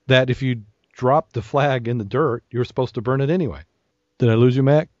taught that if you dropped the flag in the dirt, you were supposed to burn it anyway. Did I lose you,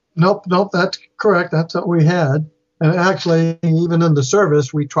 Mac? Nope, that's correct. That's what we had. And actually, even in the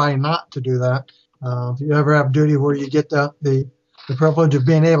service, we try not to do that. If you ever have duty where you get the privilege of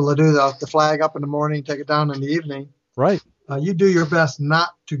being able to do the flag up in the morning, take it down in the evening, right? You do your best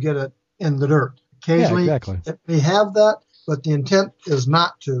not to get it in the dirt. Occasionally, it may have that, but the intent is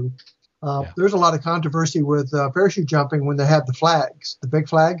not to. There's a lot of controversy with parachute jumping when they have the flags, the big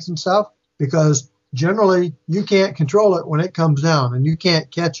flags and stuff, because generally you can't control it when it comes down, and you can't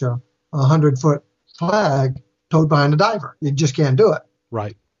catch a 100-foot flag towed behind a diver. You just can't do it.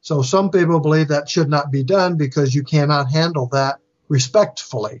 Right. So some people believe that should not be done because you cannot handle that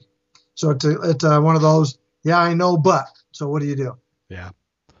respectfully. So it's one of those, yeah, I know, but. So what do you do? Yeah,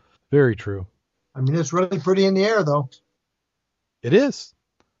 very true. I mean, it's really pretty in the air, though. It is.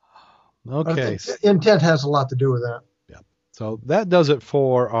 Okay. Intent has a lot to do with that. Yeah. So that does it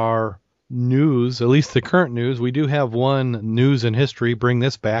for our news, at least the current news. We do have one news and history. Bring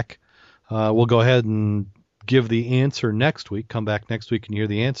this back. We'll go ahead and give the answer next week. Come back next week and hear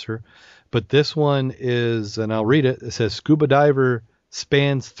the answer. But this one is, and I'll read it. It says, scuba diver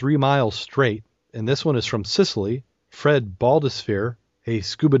spans 3 miles straight. And this one is from Sicily. Fred Baldesfere, a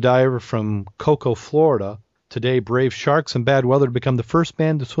scuba diver from Cocoa, Florida, today braved sharks and bad weather to become the first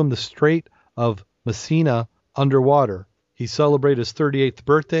man to swim the Strait of Messina underwater. He celebrated his 38th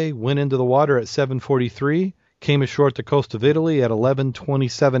birthday, went into the water at 7:43, came ashore at the coast of Italy at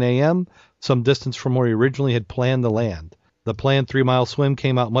 11:27 a.m., some distance from where he originally had planned to land. The planned 3-mile swim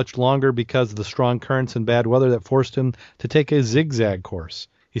came out much longer because of the strong currents and bad weather that forced him to take a zigzag course.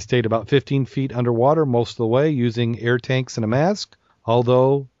 He stayed about 15 feet underwater most of the way using air tanks and a mask.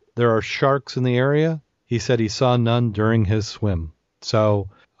 Although there are sharks in the area, he said he saw none during his swim. So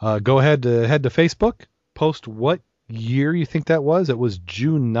go ahead to head to Facebook, post what year you think that was. It was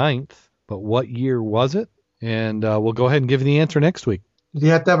June 9th, but what year was it? And we'll go ahead and give you the answer next week. Did he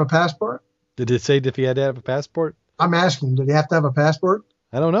have to have a passport? Did it say if he had to have a passport? I'm asking, did he have to have a passport?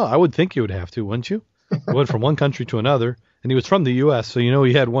 I don't know. I would think you would have to, wouldn't you? He went from one country to another, and he was from the U.S., so you know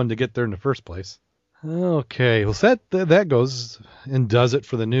he had one to get there in the first place. Okay, well, that goes and does it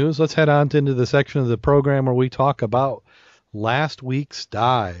for the news. Let's head on into the section of the program where we talk about last week's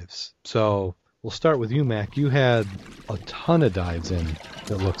dives. So we'll start with you, Mac. You had a ton of dives in,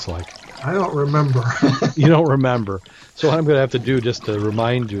 it looks like. I don't remember. You don't remember. So what I'm going to have to do just to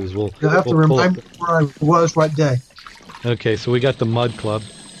remind you is You'll have to remind me where I was what day. Okay, so we got the Mud Club.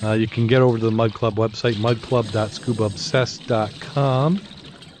 You can get over to the Mud Club website, mudclub.scubaobsessed.com,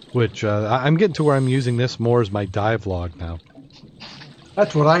 which I'm getting to where I'm using this more as my dive log now.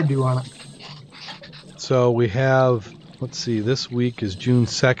 That's what I do on it. So we have, let's see, this week is June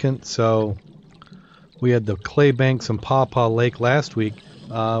 2nd, so we had the Clay Banks and Paw Paw Lake last week.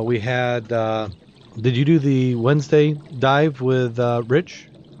 We had, did you do the Wednesday dive with Rich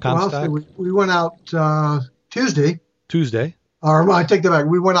Comstock? Well, we went out Tuesday. Or I take that back.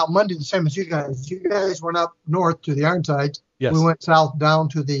 We went out Monday the same as you guys. You guys went up north to the Ironsides. Yes. We went south down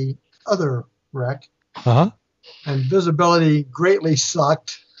to the other wreck. Uh-huh. And visibility greatly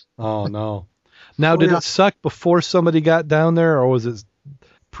sucked. Oh, no. Now, did it suck before somebody got down there, or was it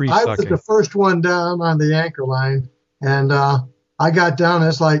pre-sucking? I was the first one down on the anchor line, and I got down.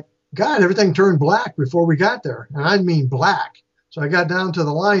 It's like God, everything turned black before we got there. And I mean black. So I got down to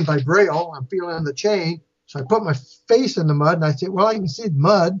the line by Braille. I'm feeling the chain. So I put my face in the mud and I said, well, I can see the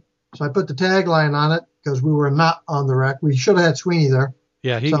mud. So I put the tagline on it because we were not on the wreck. We should have had Sweeney there.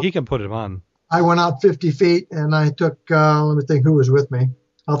 Yeah, he can put it on. I went out 50 feet and I took, let me think who was with me.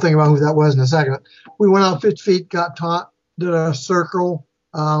 I'll think about who that was in a second. We went out 50 feet, got taut, did a circle.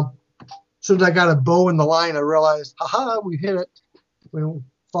 As soon as I got a bow in the line, I realized, we hit it. We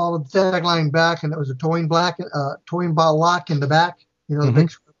followed the tagline back, and it was a towing ball lock in the back, the big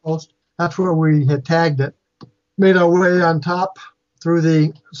square post. That's where we had tagged it. Made our way on top through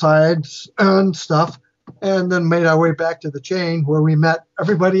the sides and stuff, and then made our way back to the chain where we met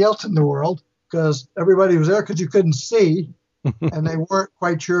everybody else in the world because everybody was there because you couldn't see, and they weren't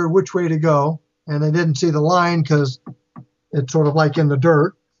quite sure which way to go, and they didn't see the line because it's sort of like in the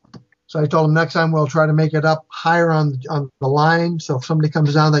dirt. So I told them next time we'll try to make it up higher on the line. So if somebody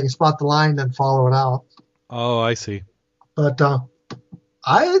comes down, they can spot the line, then follow it out. Oh, I see. But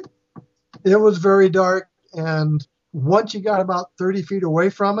it was very dark. And once you got about 30 feet away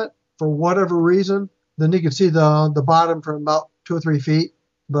from it, for whatever reason, then you could see the bottom from about 2 or 3 feet.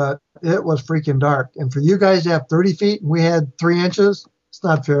 But it was freaking dark. And for you guys to have 30 feet and we had 3 inches, it's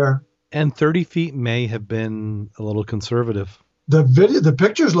not fair. And 30 feet may have been a little conservative. The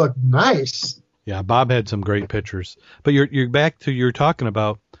pictures look nice. Yeah, Bob had some great pictures. But you're back to you're talking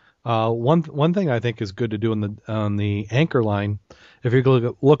about one thing I think is good to do on the anchor line. If you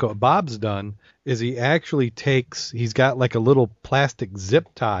look at what Bob's done, is he's got like a little plastic zip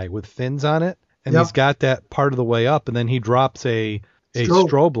tie with fins on it, and he's got that part of the way up, and then he drops a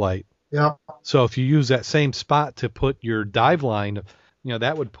strobe light. Yeah. So if you use that same spot to put your dive line,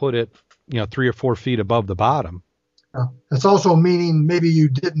 that would put it 3 or 4 feet above the bottom. It's also meaning maybe you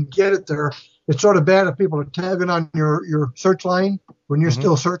didn't get it there. It's sort of bad if people are tagging on your search line when you're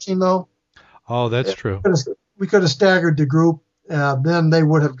still searching, though. Oh, that's true. We could have staggered the group. Then they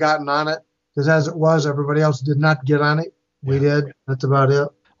would have gotten on it. Because as it was, everybody else did not get on it. We did. That's about it.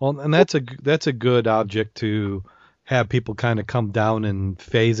 Well, and that's a good object to have people kind of come down in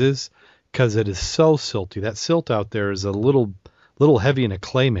phases because it is so silty. That silt out there is a little heavy in a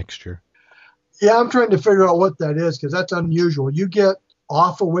clay mixture. Yeah, I'm trying to figure out what that is because that's unusual. You get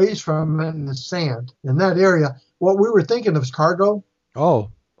off a ways from it in the sand in that area. What we were thinking of is cargo. Oh,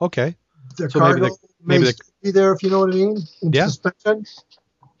 okay. The cargo may be there, if you know what I mean, in suspension.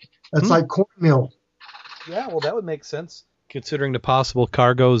 That's like cornmeal. Yeah, well, that would make sense considering the possible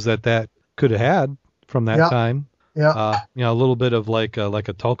cargoes that could have had from that time. Yeah. A little bit of like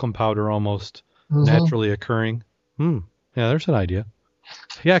a talcum powder almost naturally occurring. Yeah, there's an idea.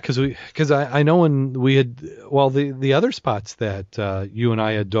 Yeah, because I know when we had, the other spots that you and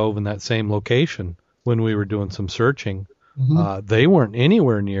I had dove in that same location when we were doing some searching, they weren't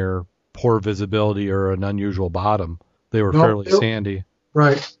anywhere near poor visibility or an unusual bottom. They were fairly sandy.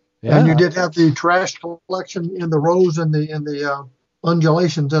 Right. Yeah. And you did have the trash collection in the rows and the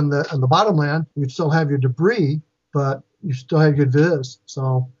undulations in the bottomland. You'd still have your debris, but you still had good viz.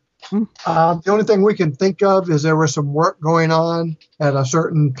 So the only thing we can think of is there was some work going on at a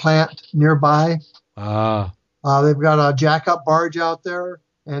certain plant nearby. They've got a jack-up barge out there,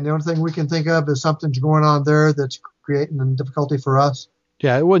 and the only thing we can think of is something's going on there that's creating a difficulty for us.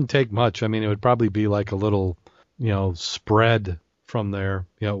 Yeah, it wouldn't take much. I mean, it would probably be like a little, spread from there,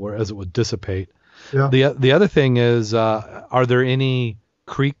 whereas it would dissipate. Yeah. The other thing is, are there any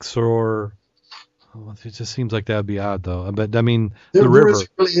creeks or? Well, it just seems like that would be odd, though. But I mean, the river. There isn't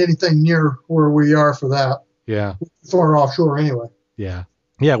really anything near where we are for that. Yeah. Far offshore, anyway. Yeah.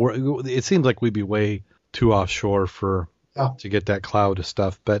 Yeah. It seems like we'd be way too offshore to get that cloud of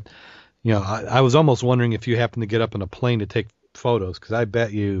stuff. But I was almost wondering if you happen to get up in a plane to take photos, because I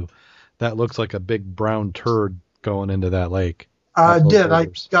bet you that looks like a big brown turd going into that lake. I did.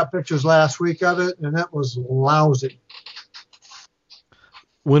 Rivers. I got pictures last week of it, and that was lousy.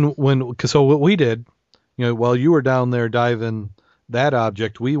 So what we did, while you were down there diving that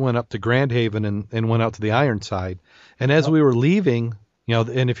object, we went up to Grand Haven and went out to the Ironside. And as we were leaving,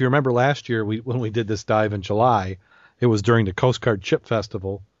 and if you remember last year, when we did this dive in July, it was during the Coast Guard Ship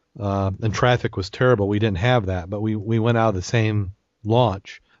Festival, and traffic was terrible. We didn't have that, but we went out of the same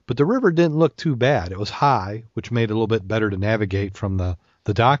launch. But the river didn't look too bad. It was high, which made it a little bit better to navigate from the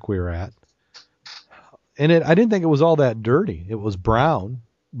dock we were at. And I didn't think it was all that dirty. It was brown,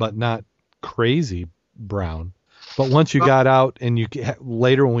 but not crazy brown. But once you got out and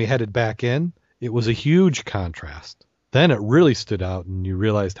later when we headed back in, it was a huge contrast. Then it really stood out, and you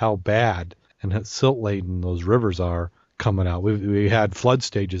realized how bad and silt laden those rivers are coming out. We had flood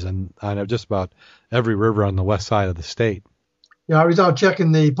stages on just about every river on the west side of the state. I was out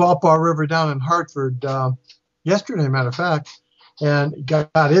checking the Paw Paw River down in Hartford yesterday, matter of fact, and God,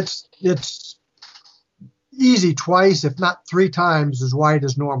 it's easy twice, if not three times as wide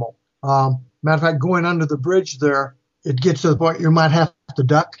as normal. Matter of fact, going under the bridge there, it gets to the point you might have to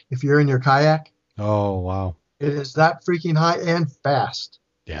duck if you're in your kayak. Oh, wow. It is that freaking high and fast.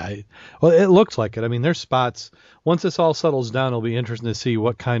 Yeah. Well, it looks like it. I mean, there's spots. Once this all settles down, it'll be interesting to see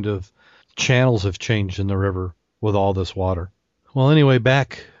what kind of channels have changed in the river with all this water. Well, anyway,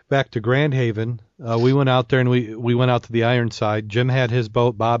 back to Grand Haven. We went out there and we went out to the Ironside. Jim had his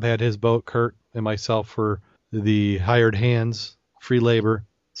boat. Bob had his boat. Kurt and myself were the hired hands, free labor,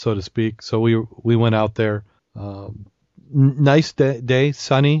 so to speak. So we went out there. Nice day,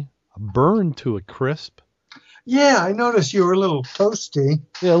 sunny, burned to a crisp. Yeah, I noticed you were a little toasty.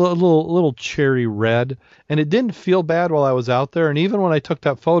 Yeah, a little cherry red, and it didn't feel bad while I was out there. And even when I took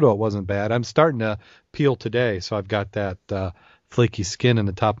that photo, it wasn't bad. I'm starting to peel today, so I've got that flaky skin in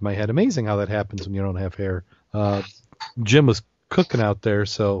the top of my head. Amazing how that happens when you don't have hair. Jim was cooking out there,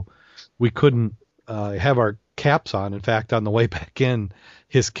 so we couldn't have our caps on. In fact, on the way back in,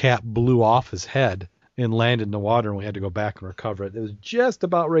 his cap blew off his head and landed in the water, and we had to go back and recover it. It was just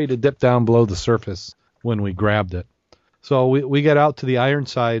about ready to dip down below the surface when we grabbed it. So we get out to the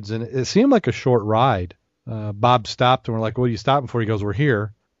Ironsides, and it seemed like a short ride. Bob stopped, and we're like, what are you stopping for? He goes, we're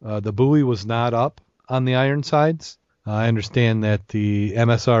here. The buoy was not up on the Ironsides. I understand that the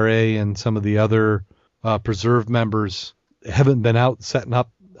MSRA and some of the other preserve members haven't been out setting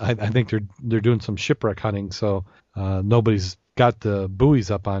up. I think they're doing some shipwreck hunting, so nobody's got the buoys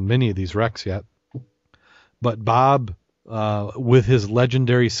up on many of these wrecks yet. But Bob, with his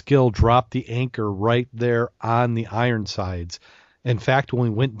legendary skill, dropped the anchor right there on the Ironsides. In fact, when we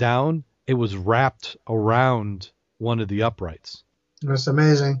went down, it was wrapped around one of the uprights. That's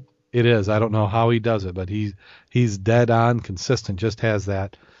amazing. It is. I don't know how he does it, but he's dead on consistent, just has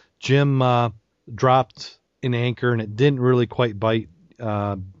that. Jim dropped an anchor, and it didn't really quite bite.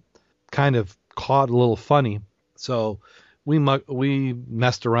 Kind of caught a little funny. So we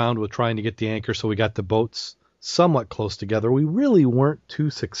messed around with trying to get the anchor, so we got the boats somewhat close together. We really weren't too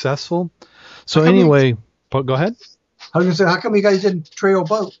successful. So anyway, go ahead. I was going to say, how come you guys didn't trail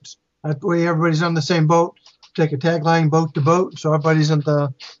boats? That way everybody's on the same boat. Take a tagline boat to boat, so everybody's at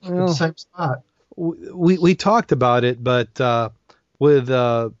the same spot. We talked about it, but with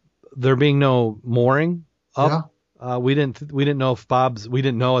there being no mooring up, we didn't know if we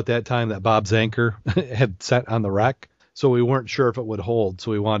didn't know at that time that Bob's anchor had set on the wreck, so we weren't sure if it would hold.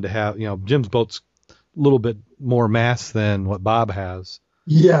 So we wanted to have, Jim's boat's a little bit more mass than what Bob has.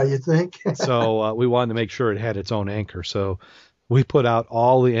 Yeah, you think? So we wanted to make sure it had its own anchor. So we put out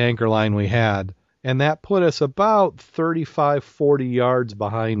all the anchor line we had, and that put us about 35, 40 yards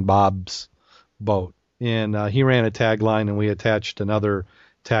behind Bob's boat. And he ran a tag line, and we attached another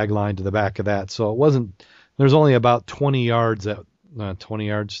tag line to the back of that. So it wasn't, there's only about 20 yards, 20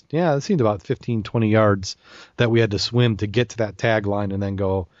 yards. Yeah, it seemed about 15, 20 yards that we had to swim to get to that tag line and then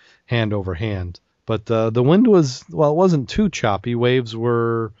go hand over hand. But the wind was, it wasn't too choppy. Waves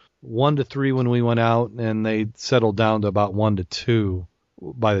were 1 to 3 when we went out, and they settled down to about 1 to 2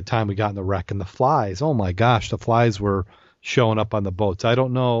 by the time we got in the wreck. And the flies, oh my gosh, the flies were showing up on the boats. I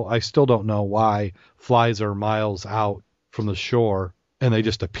still don't know why flies are miles out from the shore and they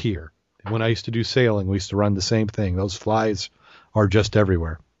just appear. When I used to do sailing, we used to run the same thing. Those flies are just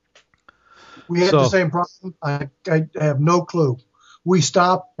everywhere. We had the same problem. I have no clue. We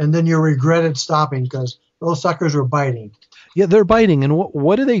stopped, and then you regretted stopping because those suckers were biting. Yeah, they're biting. And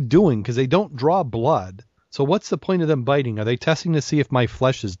what are they doing? Because they don't draw blood. So what's the point of them biting? Are they testing to see if my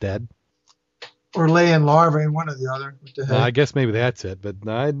flesh is dead? Or laying larvae, one or the other. What the heck? I guess maybe that's it. But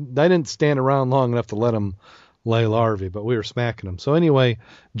I didn't stand around long enough to let them lay larvae, but we were smacking them. So anyway,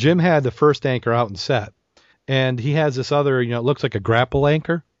 Jim had the first anchor out and set. And he has this other, it looks like a grapple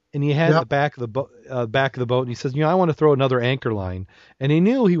anchor. And he had the back of the boat, and he says, I want to throw another anchor line. And he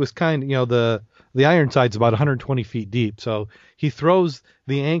knew he was the Ironside's about 120 feet deep. So he throws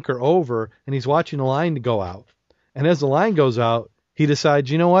the anchor over, and he's watching the line to go out. And as the line goes out, he decides,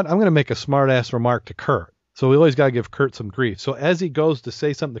 I'm going to make a smart-ass remark to Kurt. So we always got to give Kurt some grief. So as he goes to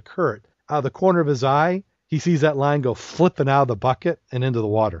say something to Kurt, out of the corner of his eye, he sees that line go flipping out of the bucket and into the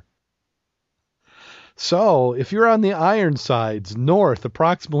water. So if you're on the Ironsides, north,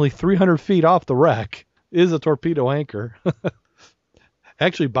 approximately 300 feet off the wreck, is a torpedo anchor.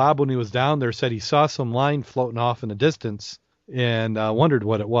 Actually, Bob, when he was down there, said he saw some line floating off in the distance and wondered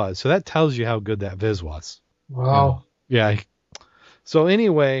what it was. So that tells you how good that viz was. Wow. Yeah. So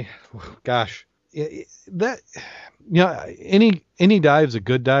anyway, gosh, that any dive's a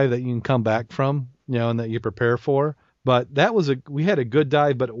good dive that you can come back from, and that you prepare for. But we had a good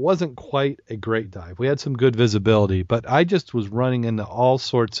dive, but it wasn't quite a great dive. We had some good visibility, but I just was running into all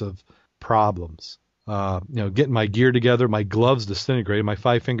sorts of problems. Getting my gear together, my gloves disintegrated, my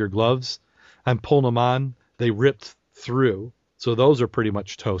 5-finger gloves. I'm pulling them on. They ripped through. So those are pretty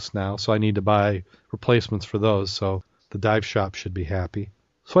much toast now. So I need to buy replacements for those. So the dive shop should be happy.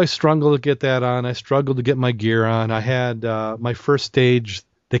 So I struggled to get that on. I struggled to get my gear on. I had my first stage,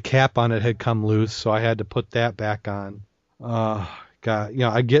 the cap on it had come loose, so I had to put that back on. I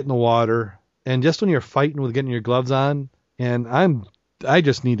get in the water, and just when you're fighting with getting your gloves on, and I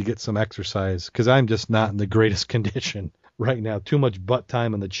just need to get some exercise because I'm just not in the greatest condition right now. Too much butt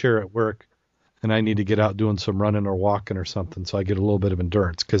time in the chair at work, and I need to get out doing some running or walking or something so I get a little bit of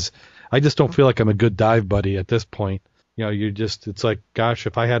endurance because I just don't feel like I'm a good dive buddy at this point. It's like, gosh,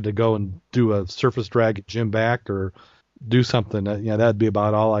 if I had to go and do a surface drag at Jim Back or do something, that'd be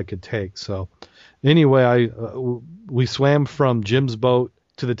about all I could take. So anyway, we swam from Jim's boat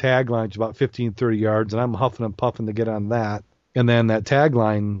to the tag line, which is about 15, 30 yards, and I'm huffing and puffing to get on that. And then that tag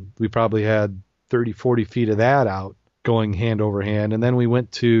line, we probably had 30, 40 feet of that out going hand over hand. And then we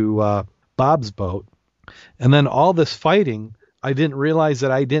went to Bob's boat. And then all this fighting, I didn't realize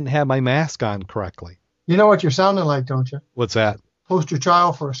that I didn't have my mask on correctly. You know what you're sounding like, don't you? What's that? Poster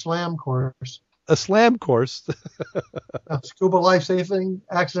child for a SLAM course. A SLAM course? Scuba life saving,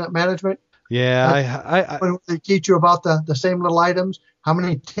 accident management. Yeah. When they teach you about the same little items, how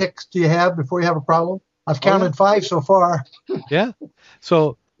many ticks do you have before you have a problem? I've counted 5 so far. Yeah.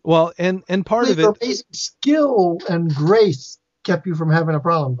 So, well, and part of it. Amazing skill and grace kept you from having a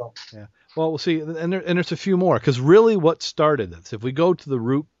problem, though. Yeah. Well, we'll see. And there's a few more, because really what started this, if we go to the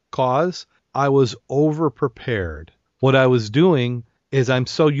root cause, I was over-prepared. What I was doing is I'm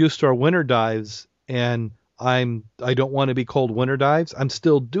so used to our winter dives, and I don't want to be cold winter dives. I'm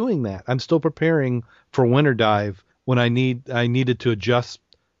still doing that. I'm still preparing for winter dive when I needed to adjust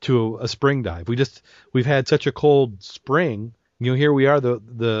to a spring dive. We've had such a cold spring. Here we are,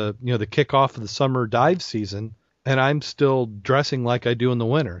 the kickoff of the summer dive season, and I'm still dressing like I do in the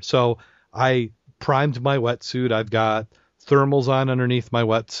winter. So I primed my wetsuit. I've got thermals on underneath my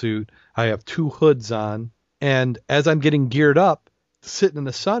wetsuit. I have 2 hoods on. And as I'm getting geared up, sitting in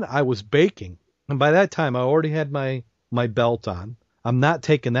the sun, I was baking. And by that time, I already had my belt on. I'm not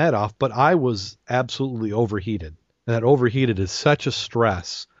taking that off, but I was absolutely overheated. And that overheated is such a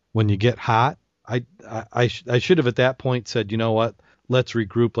stress when you get hot. I should have at that point said, you know what, let's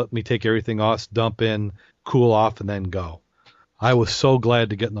regroup. Let me take everything off, dump in, cool off, and then go. I was so glad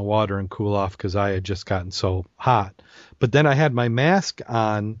to get in the water and cool off because I had just gotten so hot. But then I had my mask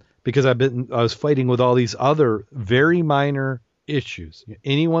on because I was fighting with all these other very minor issues.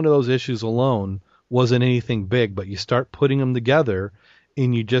 Any one of those issues alone wasn't anything big, but you start putting them together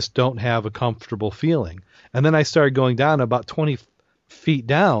and you just don't have a comfortable feeling. And then I started going down about 20 feet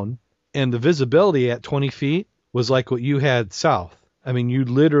down, and the visibility at 20 feet was like what you had south. I mean, you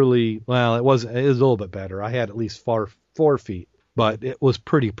literally, well, it was a little bit better. I had at least 4 feet, but it was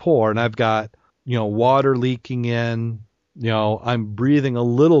pretty poor. And I've got, water leaking in, I'm breathing a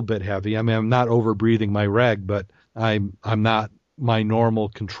little bit heavy. I mean, I'm not over breathing my reg, but I'm not my normal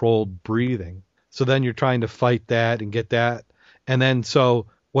controlled breathing. So then you're trying to fight that and get that. And then, so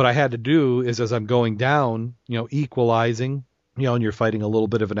what I had to do is as I'm going down, equalizing, and you're fighting a little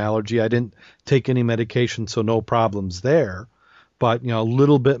bit of an allergy. I didn't take any medication, so no problems there, but, a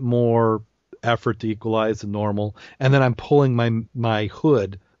little bit more effort to equalize than normal. And then I'm pulling my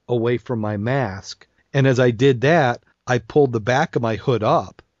hood away from my mask. And as I did that, I pulled the back of my hood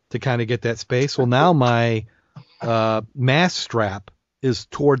up to kind of get that space. Well, now my mask strap is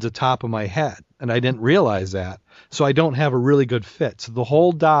towards the top of my head, and I didn't realize that. So I don't have a really good fit. So the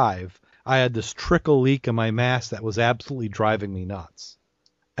whole dive, I had this trickle leak in my mask that was absolutely driving me nuts.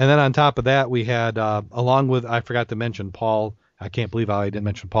 And then on top of that, we had, along with, I forgot to mention Paul. I can't believe I didn't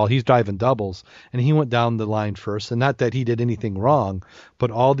mention Paul. He's diving doubles, and he went down the line first. And not that he did anything wrong,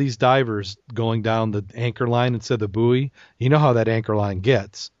 but all these divers going down the anchor line instead of the buoy, you know how that anchor line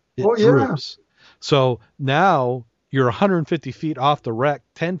gets. It droops. Yeah. So now you're 150 feet off the wreck,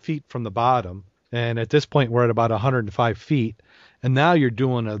 10 feet from the bottom. And at this point, we're at about 105 feet. And now you're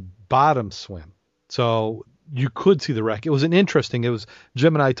doing a bottom swim. So you could see the wreck. It was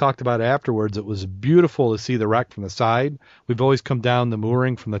Jim and I talked about it afterwards. It was beautiful to see the wreck from the side. We've always come down the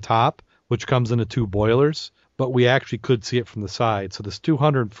mooring from the top, which comes into 2 boilers, but we actually could see it from the side. So this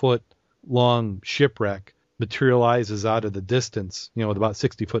 200-foot long shipwreck materializes out of the distance, with about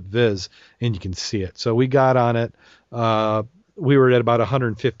 60-foot viz, and you can see it. So we got on it. We were at about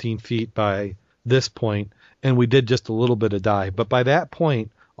 115 feet by this point, and we did just a little bit of dive. But by that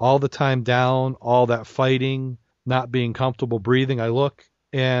point, all the time down, all that fighting, not being comfortable breathing, I look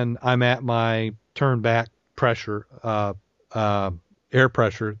and I'm at my turn back pressure, air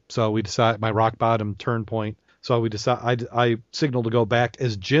pressure. So we decide my rock bottom turn point. So we decide I signal to go back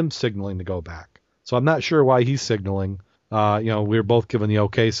as Jim's signaling to go back. So I'm not sure why he's signaling. We were both given the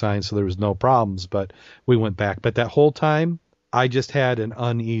okay sign, so there was no problems, but we went back. But that whole time, I just had an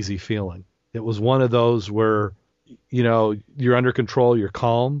uneasy feeling. It was one of those where, you're under control, you're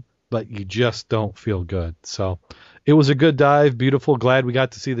calm, but you just don't feel good. So it was a good dive, beautiful. Glad we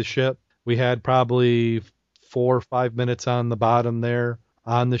got to see the ship. We had probably 4 or 5 minutes on the bottom there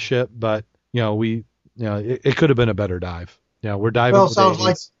on the ship, but it could have been a better dive. We're diving. Well,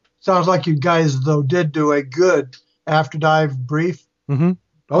 sounds like you guys though did do a good after dive brief. Mm-hmm.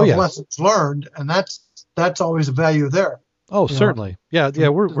 Oh yeah. Lessons learned, and that's always a value there. Oh, certainly. Yeah.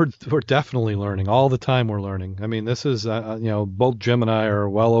 We're definitely learning all the time. We're learning. I mean, this is both Jim and I are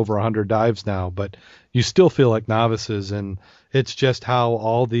well over 100 dives now, but you still feel like novices, and it's just how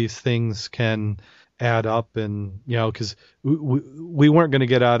all these things can add up, and because we weren't going to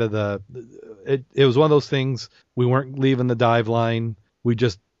get out of it was one of those things. We weren't leaving the dive line. We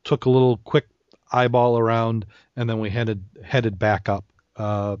just took a little quick eyeball around, and then we headed back up.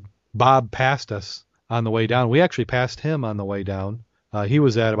 Bob passed us on the way down. We actually passed him on the way down. He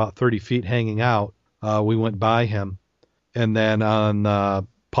was at about 30 feet hanging out. We went by him, and then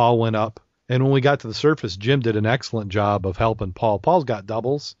Paul went up. And when we got to the surface, Jim did an excellent job of helping Paul. Paul's got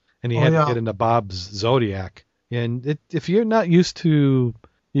doubles, and he had to get into Bob's Zodiac. And if you're not used to,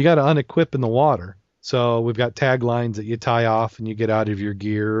 you got to unequip in the water. So we've got tag lines that you tie off and you get out of your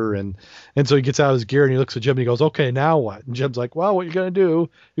gear. And so he gets out of his gear and he looks at Jim and he goes, okay, now what? And Jim's like, well, what you're going to do,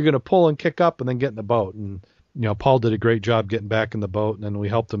 you're going to pull and kick up and then get in the boat. And, Paul did a great job getting back in the boat, and then we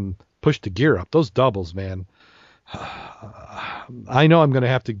helped him push the gear up. Those doubles, man. I know I'm going to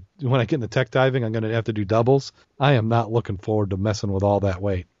have to, when I get into tech diving, I'm going to have to do doubles. I am not looking forward to messing with all that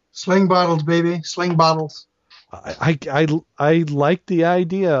weight. Sling bottles, baby. Sling bottles. I like the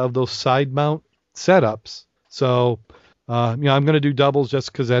idea of those side mount setups. So, I'm going to do doubles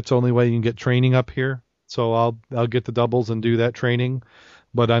just because that's the only way you can get training up here. So I'll get the doubles and do that training.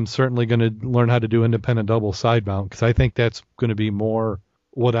 But I'm certainly going to learn how to do independent double side mount, because I think that's going to be more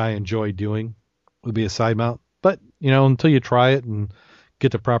what I enjoy doing, would be a side mount. But, until you try it and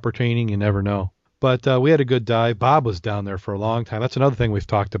get the proper training, you never know. But we had a good dive. Bob was down there for a long time. That's another thing we've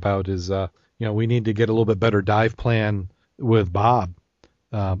talked about is, we need to get a little bit better dive plan with Bob.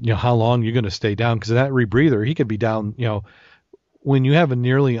 How long you're going to stay down, because that rebreather, he could be down, when you have a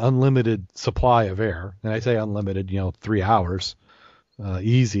nearly unlimited supply of air, and I say unlimited, 3 hours,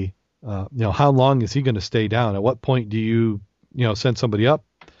 easy. How long is he going to stay down? At what point do you, send somebody up?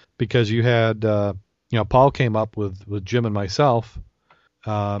 Because you had, Paul came up with Jim and myself,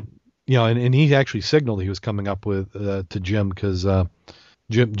 and he actually signaled he was coming up with to Jim, because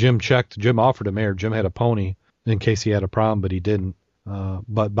Jim checked. Jim offered him air. Jim had a pony in case he had a problem, but he didn't.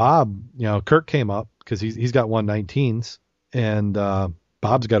 But Bob, Kirk came up because he's got 119s, and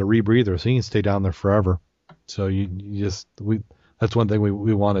Bob's got a rebreather, so he can stay down there forever. So that's one thing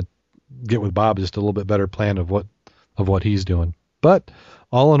we want to get with Bob, just a little bit better plan of what he's doing. But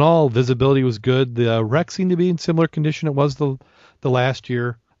all in all, visibility was good. The wreck seemed to be in similar condition it was the last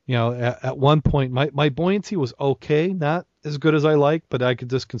year. At one point, my buoyancy was okay, not as good as I like, but I could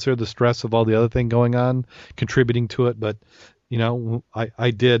just consider the stress of all the other thing going on contributing to it. But,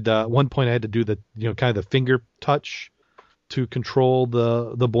 I did, one point I had to do the, kind of the finger touch to control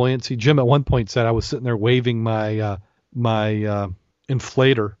the buoyancy. Jim at one point said I was sitting there waving my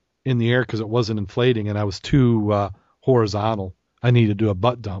inflator in the air because it wasn't inflating, and I was too horizontal. I need to do a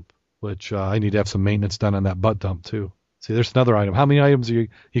butt dump, which I need to have some maintenance done on that butt dump too. See, there's another item. How many items are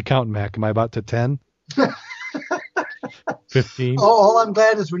you counting, Mac? Am I about to 10? 15? All I'm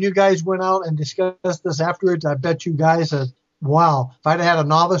glad is when you guys went out and discussed this afterwards, I bet you guys said, wow, if I'd had a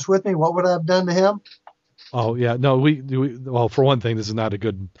novice with me, what would I have done to him? Oh, yeah. No, well, for one thing, this is not a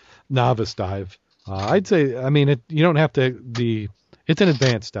good novice dive. I'd say, you don't have to it's an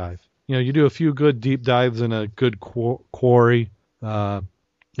advanced dive. You do a few good deep dives in a good quarry.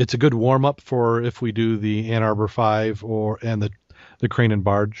 It's a good warm up for if we do the Ann Arbor 5 and the Crane and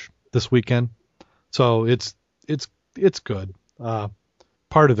Barge this weekend. So it's good.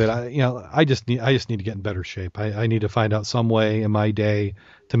 Part of it, I just need to get in better shape. I need to find out some way in my day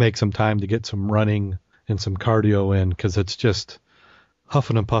to make some time to get some running and some cardio in, because it's just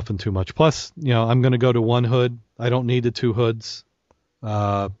huffing and puffing too much. Plus, I'm going to go to one hood. I don't need the 2 hoods.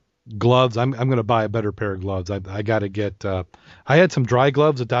 Gloves. I'm going to buy a better pair of gloves. I got to get. I had some dry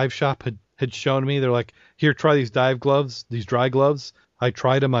gloves. A dive shop had shown me. They're like, here, try these dive gloves. These dry gloves. I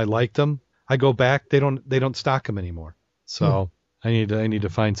tried them. I liked them. I go back, they don't stock them anymore. So I need to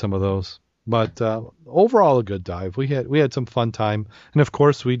find some of those. But overall, a good dive. We had some fun time, and of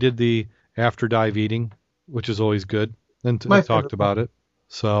course, we did the after dive eating, which is always good. And talked about it.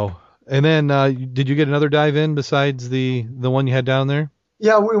 So, and then did you get another dive in besides the one you had down there?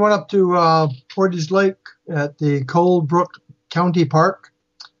 Yeah, we went up to Portage Lake at the Cold Brook County Park.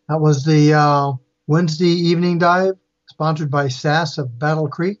 That was the Wednesday evening dive, sponsored by SAS of Battle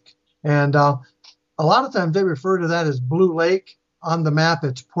Creek. And a lot of times they refer to that as Blue Lake. On the map,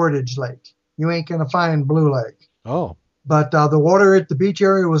 it's Portage Lake. You ain't going to find Blue Lake. Oh. But the water at the beach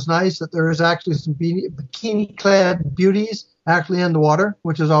area was nice, that there is actually some bikini-clad beauties actually in the water,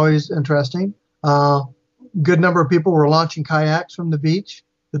 which is always interesting. Good number of people were launching kayaks from the beach.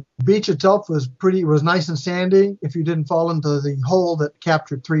 The beach itself was nice and sandy if you didn't fall into the hole that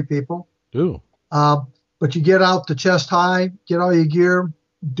captured 3 people. Ooh. But you get out to chest high, get all your gear,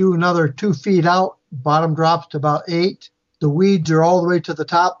 do another 2 feet out, bottom drops to about 8. The weeds are all the way to the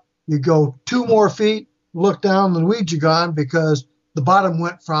top. You go 2 more feet, look down, the weeds are gone because the bottom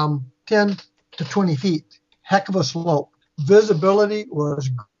went from 10 to 20 feet. Heck of a slope. Visibility was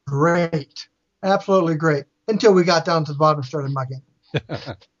great. Absolutely great. Until we got down to the bottom and started mucking.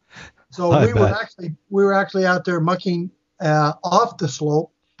 So we were actually out there mucking off the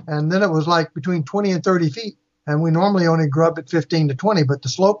slope, and then it was like between 20 and 30 feet. And we normally only grub at 15 to 20, but the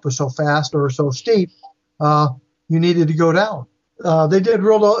slope was so fast or so steep, you needed to go down. They did a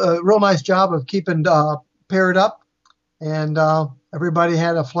real nice job of keeping paired up, and everybody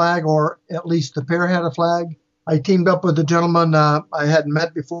had a flag, or at least the pair had a flag. I teamed up with a gentleman I hadn't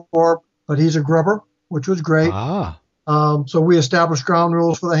met before, but he's a grubber, which was great. So we established ground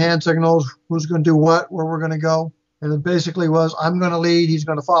rules for the hand signals, who's going to do what, where we're going to go. And it basically was, I'm going to lead, he's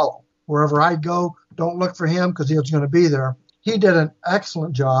going to follow. Wherever I go, don't look for him because he's going to be there. He did an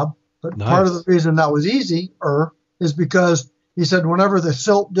excellent job, but Nice. Part of the reason that was easier is because he said whenever the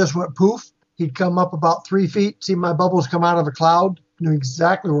silt just went poof, he'd come up about 3 feet, see my bubbles come out of a cloud, knew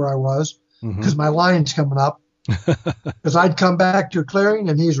exactly where I was because my line's coming up. Because I'd come back to a clearing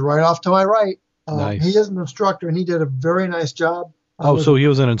and he's right off to my right. Nice. He is an instructor and he did a very nice job. So he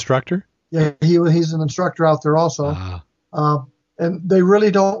was an instructor? Yeah, he's an instructor out there also. And they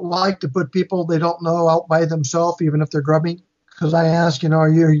really don't like to put people they don't know out by themselves, even if they're grubbing. Because I asked, are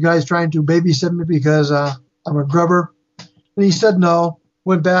you guys trying to babysit me because I'm a grubber? And he said no.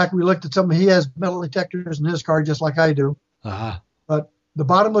 Went back, we looked at something. He has metal detectors in his car just like I do. But the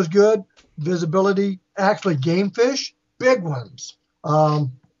bottom was good. Visibility, actually game fish, big ones.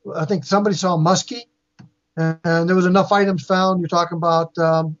 I think somebody saw muskie, and there was enough items found. You're talking about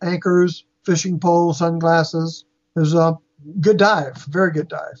anchors, fishing poles, sunglasses. It was a good dive, very good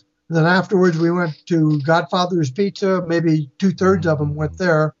dive. And then afterwards, we went to Godfather's Pizza. Maybe 2/3 of them went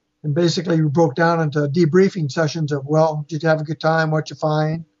there. And basically, we broke down into debriefing sessions of, well, did you have a good time? What'd you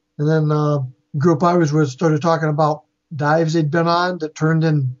find? And then the group I was with started talking about dives they'd been on that turned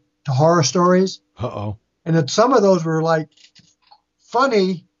into horror stories. And some of those were like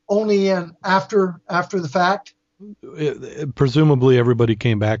funny only in after the fact. Presumably, everybody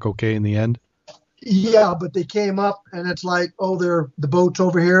came back okay in the end. Yeah, but they came up and it's like, the boat's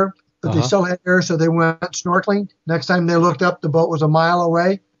over here, but they still had air, so they went snorkeling. Next time they looked up, the boat was a mile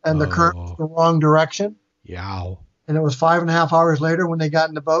away and the current was the wrong direction. Yow. And it was 5.5 hours later when they got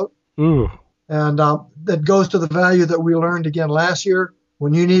in the boat. Ooh. And that goes to the value that we learned again last year.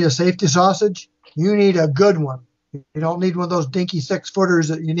 When you need a safety sausage, you need a good one. You don't need one of those dinky 6-footers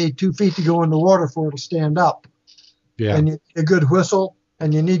that you need 2 feet to go in the water for it to stand up. Yeah. And you need a good whistle,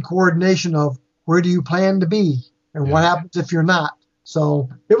 and you need coordination of where do you plan to be and what happens if you're not. So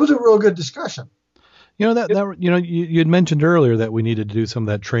it was a real good discussion. You had mentioned earlier that we needed to do some of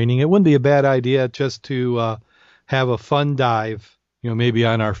that training. It wouldn't be a bad idea just to have a fun dive, maybe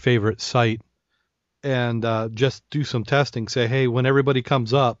on our favorite site, and just do some testing. Say, hey, when everybody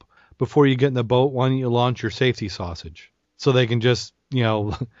comes up, before you get in the boat, why don't you launch your safety sausage so they can just,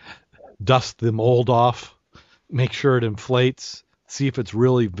 dust the mold off, make sure it inflates, see if it's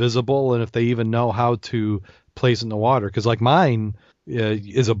really visible, and if they even know how to place it in the water. Because like mine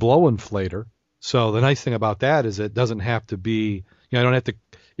is a blow inflator. So the nice thing about that is it doesn't have to be, I don't have to,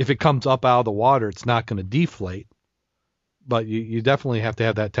 if it comes up out of the water, it's not going to deflate. But you definitely have to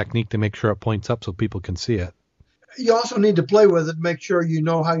have that technique to make sure it points up so people can see it. You also need to play with it, make sure you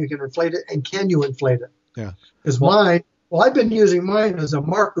know how you can inflate it, and can you inflate it? Yeah. Because I've been using mine as a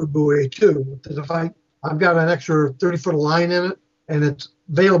marker buoy too. If I've got an extra 30-foot line in it, and it's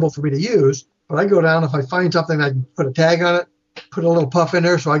available for me to use, but I go down, if I find something, I can put a tag on it, put a little puff in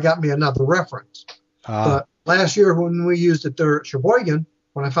there, so I got me another reference. But last year when we used it there at Sheboygan,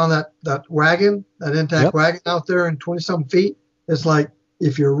 when I found that wagon, that intact Yep. wagon out there in 20-some feet, it's like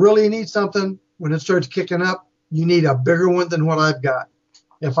if you really need something, when it starts kicking up, you need a bigger one than what I've got.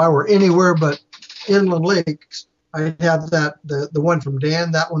 If I were anywhere but inland lakes, I'd have the one from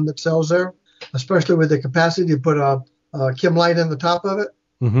Dan, that one that sells there, especially with the capacity to put a Kim light in the top of it.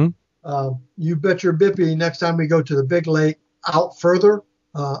 Mm-hmm. You bet your bippy next time we go to the big lake out further,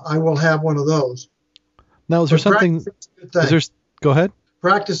 I will have one of those. Now, is there But something? practicing's a good thing. Go ahead.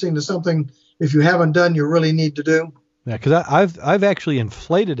 Practicing to something, if you haven't done, you really need to do. Yeah, because I've actually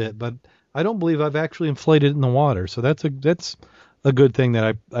inflated it, but I don't believe I've actually inflated it in the water. So that's a good thing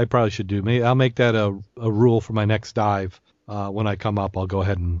that I probably should do. Maybe I'll make that a rule for my next dive. When I come up, I'll go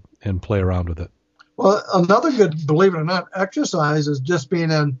ahead and play around with it. Well, another good, believe it or not, exercise is just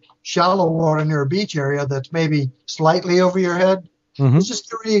being in shallow water near a beach area that's maybe slightly over your head. Mm-hmm. It's just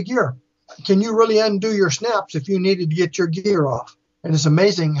get rid of your gear. Can you really undo your snaps if you needed to get your gear off? And it's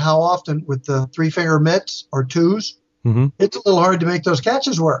amazing how often with the 3-finger mitts or 2s, Mm-hmm. it's a little hard to make those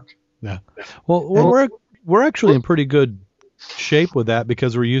catches work. Yeah. Well, we're actually in pretty good shape with that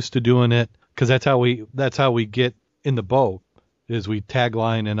because we're used to doing it because that's how we get in the boat is we tag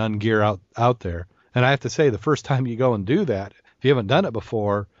line and ungear out there. And I have to say the first time you go and do that, if you haven't done it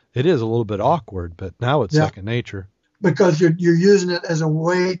before, it is a little bit awkward, but now it's second nature. Because you're using it as a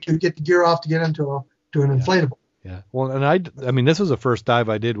way to get the gear off to get into an inflatable. Yeah. Well, and I mean, this was the first dive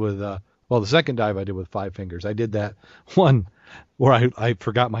I did with, the second dive I did with 5 fingers. I did that one where I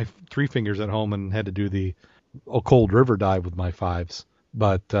forgot my 3 fingers at home and had to do the cold river dive with my 5s.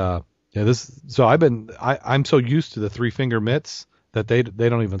 But, so I'm so used to the 3-finger mitts that they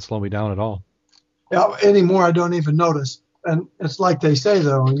don't even slow me down at all. Yeah, anymore, I don't even notice. And it's like they say,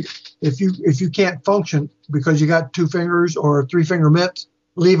 though, if you can't function because you got 2 fingers or 3-finger mitts,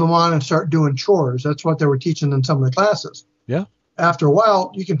 leave them on and start doing chores. That's what they were teaching in some of the classes. Yeah. After a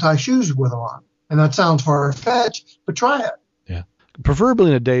while, you can tie shoes with them on. And that sounds far-fetched, but try it. Yeah. Preferably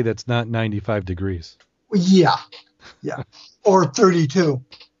in a day that's not 95 degrees. Yeah. Or 32.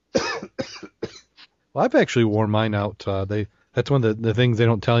 Well, I've actually worn mine out. That's one of the things they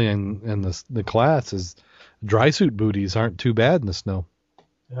don't tell you in the class is dry suit booties aren't too bad in the snow.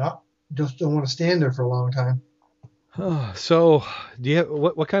 Yeah. Just don't want to stand there for a long time. So, do you have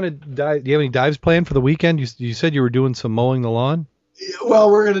what kind of dive? Do you have any dives planned for the weekend? You said you were doing some mowing the lawn.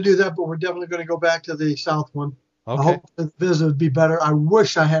 Well, we're going to do that, but we're definitely going to go back to the south one. Okay. I hope the visit would be better. I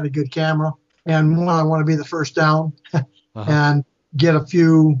wish I had a good camera, and I want to be the first down and get a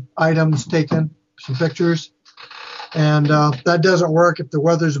few items taken, some pictures. And that doesn't work if the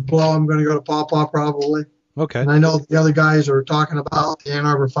weather's below. I'm going to go to Paw Paw probably. Okay. And I know the other guys are talking about the Ann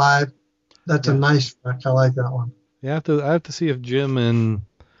Arbor 5. That's a nice wreck. I like that one. Yeah, I have to see if Jim and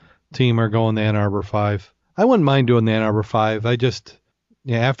team are going the Ann Arbor 5. I wouldn't mind doing the Ann Arbor 5. I just,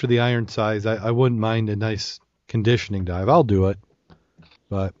 after the iron size, I wouldn't mind a nice conditioning dive. I'll do it.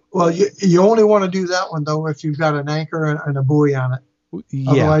 But well, you only want to do that one, though, if you've got an anchor and a buoy on it.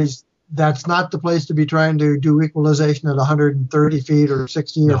 yeah. Otherwise, that's not the place to be trying to do equalization at 130 feet or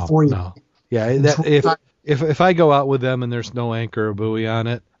 60 or 40. No. Yeah, if I go out with them and there's no anchor or buoy on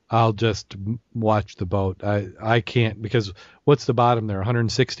it, I'll just watch the boat. I can't because what's the bottom there?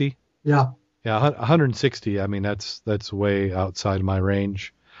 160? Yeah. Yeah, 160. I mean, that's way outside my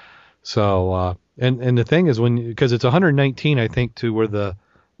range. So, and the thing is because it's 119, I think, to where the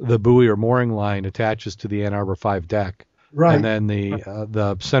buoy or mooring line attaches to the Ann Arbor 5 deck. Right. And then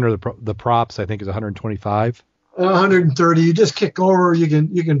the center of the props, I think, is 125. 130. You just kick over. You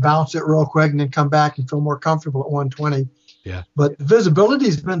can bounce it real quick and then come back and feel more comfortable at 120. Yeah. But the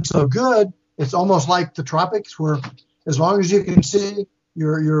visibility's been so good. It's almost like the tropics, where as long as you can see,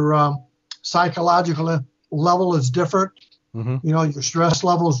 your psychological level is different. Mm-hmm. Your stress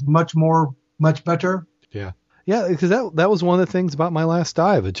level is much better. Yeah. Yeah, because that was one of the things about my last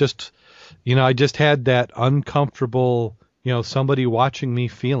dive. It just, I just had that uncomfortable, somebody watching me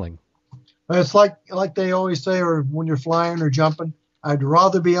feeling. It's like they always say, or when you're flying or jumping, I'd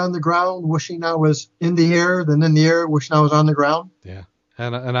rather be on the ground wishing I was in the air than in the air wishing I was on the ground. Yeah.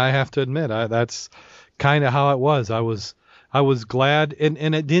 And I have to admit, that's kind of how it was. I was glad,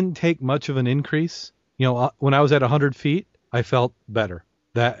 and it didn't take much of an increase. When I was at 100 feet, I felt better.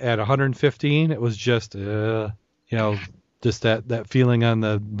 That at 115, it was just, just that feeling on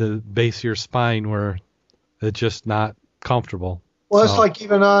the base of your spine where it's just not comfortable. Well, it's like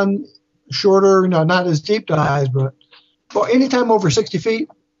even on shorter, not as deep dives, but anytime over 60 feet,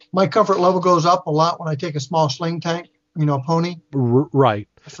 my comfort level goes up a lot when I take a small sling tank, pony. Right.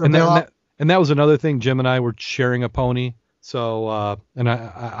 And that was another thing. Jim and I were sharing a pony. So, and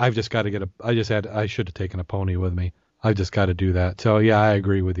I've just got to I should have taken a pony with me. I've just got to do that. So, yeah, I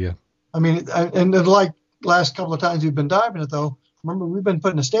agree with you. I mean, and like last couple of times we've been diving it, though, remember we've been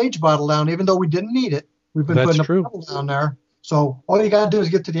putting a stage bottle down, even though we didn't need it. We've been That's putting true. a bottle down there. So all you got to do is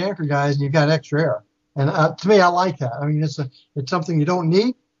get to the anchor guys, and you've got extra air. And to me, I like that. I mean, it's something you don't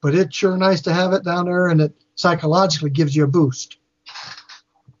need, but it's sure nice to have it down there, and it psychologically gives you a boost.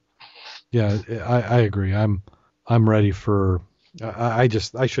 Yeah, I agree. I'm ready for. I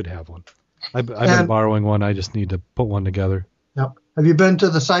should have one. I've been borrowing one. I just need to put one together. Yep. Have you been to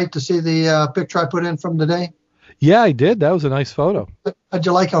the site to see the picture I put in from today? Yeah, I did. That was a nice photo. How'd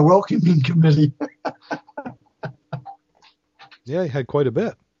you like our welcoming committee? Yeah, he had quite a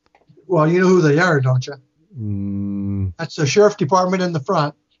bit. Well, you know who they are, don't you? That's the sheriff department in the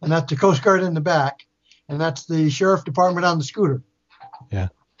front, and that's the Coast Guard in the back, and that's the sheriff department on the scooter. Yeah.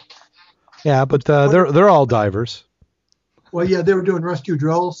 Yeah, but they're all divers. Well, yeah, they were doing rescue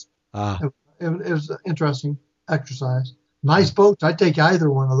drills. Well, It was an interesting exercise. Nice boats. I'd take either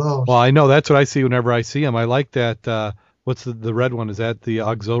one of those. I know that's what I see whenever I see them. I like that. What's the red one? Is that the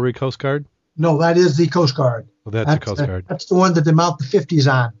Auxiliary Coast Guard? No, that is the Coast Guard. Well, that's the Coast Guard. That's the one that they mount the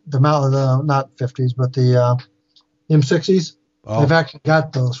 50s on. Not 50s, but the M60s. Oh. They've actually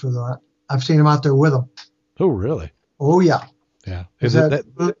got those for that. I've seen them out there with them. Oh, really? Oh, yeah. Yeah. Is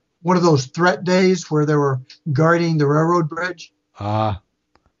that one of those threat days where they were guarding the railroad bridge? Yeah.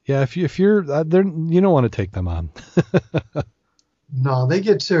 If you're there, you don't want to take them on. No, they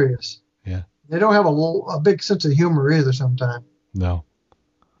get serious. Yeah. They don't have a big sense of humor either sometimes. No.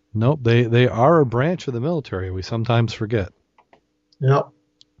 Nope. They are a branch of the military. We sometimes forget. Yep.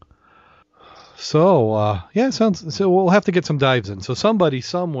 So, so we'll have to get some dives in. So somebody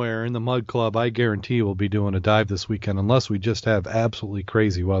somewhere in the Mud Club, I guarantee, will be doing a dive this weekend unless we just have absolutely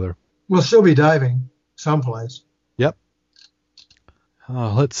crazy weather. We'll still be diving someplace. Yep.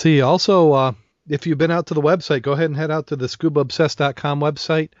 Let's see. Also, if you've been out to the website, go ahead and head out to the ScubaObsessed.com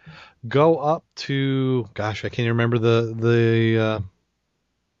website. Go up to, gosh, I can't remember I'm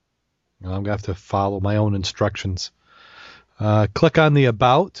going to have to follow my own instructions. Click on the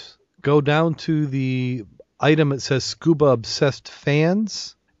About. Go down to the item that says Scuba Obsessed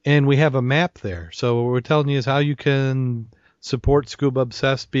Fans, and we have a map there. So what we're telling you is how you can support Scuba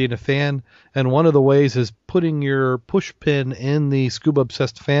Obsessed, being a fan, and one of the ways is putting your push pin in the Scuba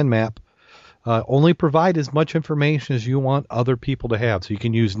Obsessed fan map. Only provide as much information as you want other people to have. So you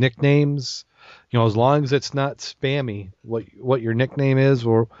can use nicknames, as long as it's not spammy, what your nickname is,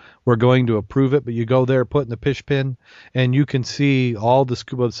 or we're going to approve it. But you go there, put in the push pin, and you can see all the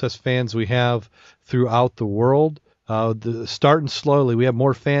Scuba Obsessed fans we have throughout the world. Starting slowly, we have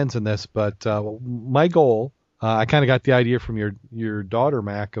more fans in this, but my goal, I kind of got the idea from your daughter,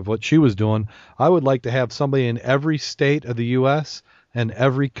 Mac, of what she was doing. I would like to have somebody in every state of the U.S. and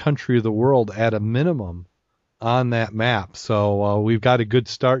every country of the world at a minimum on that map. So we've got a good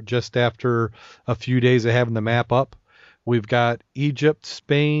start just after a few days of having the map up. We've got Egypt,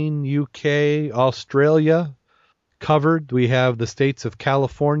 Spain, UK, Australia covered. We have the states of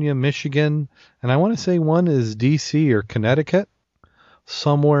California, Michigan, and I want to say one is DC or Connecticut,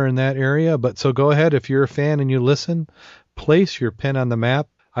 somewhere in that area. But so go ahead, if you're a fan and you listen, place your pin on the map.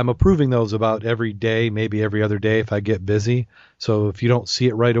 I'm approving those about every day, maybe every other day if I get busy. So if you don't see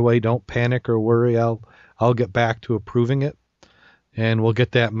it right away, don't panic or worry. I'll get back to approving it, and we'll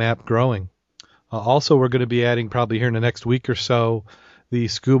get that map growing. Also, we're going to be adding probably here in the next week or so the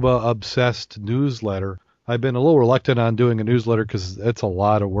Scuba Obsessed newsletter. I've been a little reluctant on doing a newsletter because it's a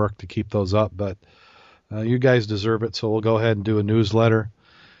lot of work to keep those up, but you guys deserve it, so we'll go ahead and do a newsletter.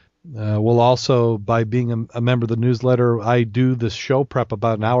 We'll also, by being a member of the newsletter, I do the show prep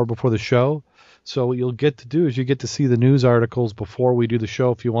about an hour before the show. So what you'll get to do is you get to see the news articles before we do the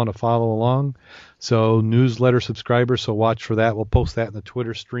show if you want to follow along. So newsletter subscribers, so watch for that. We'll post that in the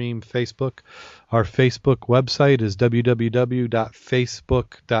Twitter stream, Facebook. Our Facebook website is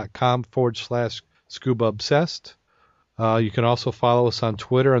www.facebook.com/Scuba Obsessed. You can also follow us on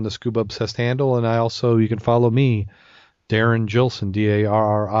Twitter on the Scuba Obsessed handle, and you can follow me, Darrin Jillson,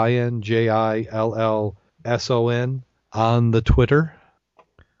 DarrinJillson, on the Twitter.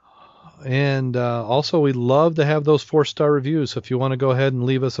 And also, we'd love to have those 4-star reviews. So if you want to go ahead and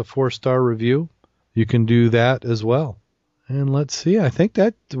leave us a 4-star review, you can do that as well. And let's see, I think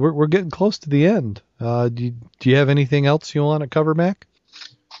that we're getting close to the end. Do you have anything else you want to cover, Mac?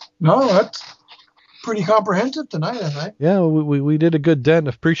 No, that's pretty comprehensive tonight, I think. Yeah, we did a good dent.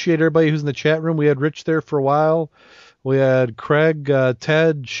 Appreciate everybody who's in the chat room. We had Rich there for a while. We had Craig,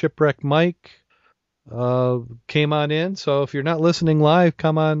 Ted, Shipwreck Mike came on in. So if you're not listening live,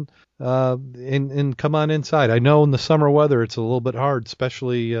 come on and come on inside. I know in the summer weather it's a little bit hard,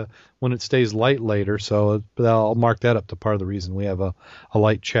 especially when it stays light later, so I'll mark that up to part of the reason we have a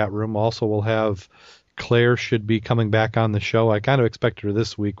light chat room. Also, we'll have Claire should be coming back on the show. I kind of expect her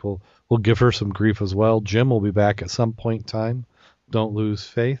this week. We'll give her some grief as well. Jim will be back at some point in time. Don't lose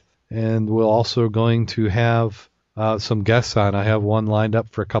faith. And we're also going to have some guests on. I have one lined up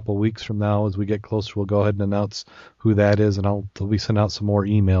for a couple weeks from now. As we get closer, we'll go ahead and announce who that is, and I'll be sending out some more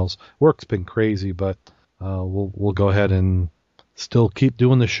emails. Work's been crazy, but we'll go ahead and still keep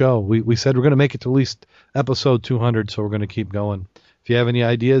doing the show. We said we're going to make it to at least episode 200, so we're going to keep going. If you have any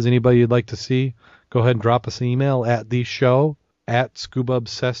ideas, anybody you'd like to see, go ahead and drop us an email at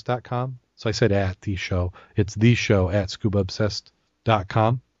theshow@scubaobsessed.com. So I said at the show. It's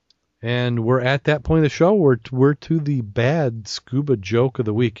theshow@scubaobsessed.com. And we're at that point of the show. We're to the bad scuba joke of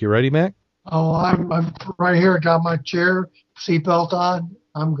the week. You ready, Mac? Oh, I'm right here. Got my chair, seatbelt on.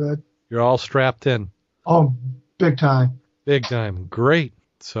 I'm good. You're all strapped in. Oh, big time. Big time. Great.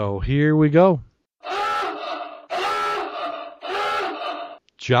 So here we go.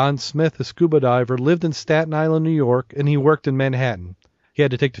 John Smith, a scuba diver, lived in Staten Island, New York, and he worked in Manhattan. He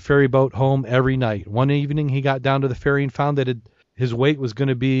had to take the ferry boat home every night. One evening, he got down to the ferry and found that his wait was going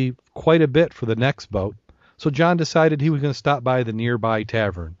to be quite a bit for the next boat. So John decided he was going to stop by the nearby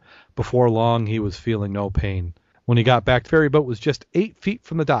tavern. Before long, he was feeling no pain. When he got back, the ferry boat was just 8 feet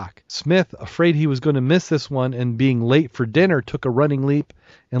from the dock. Smith, afraid he was going to miss this one and being late for dinner, took a running leap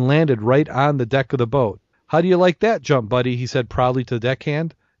and landed right on the deck of the boat. "How do you like that jump, buddy?" he said proudly to the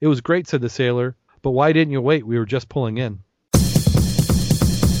deckhand. "It was great," said the sailor, "but why didn't you wait? We were just pulling in."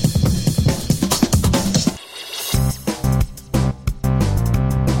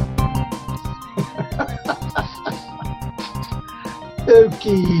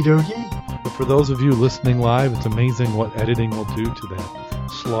 Okie dokie. But for those of you listening live, it's amazing what editing will do to that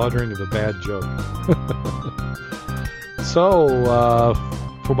slaughtering of a bad joke. So,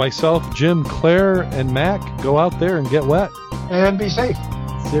 for myself, Jim, Claire, and Mac, go out there and get wet. And be safe.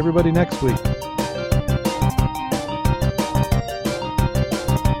 See everybody next week.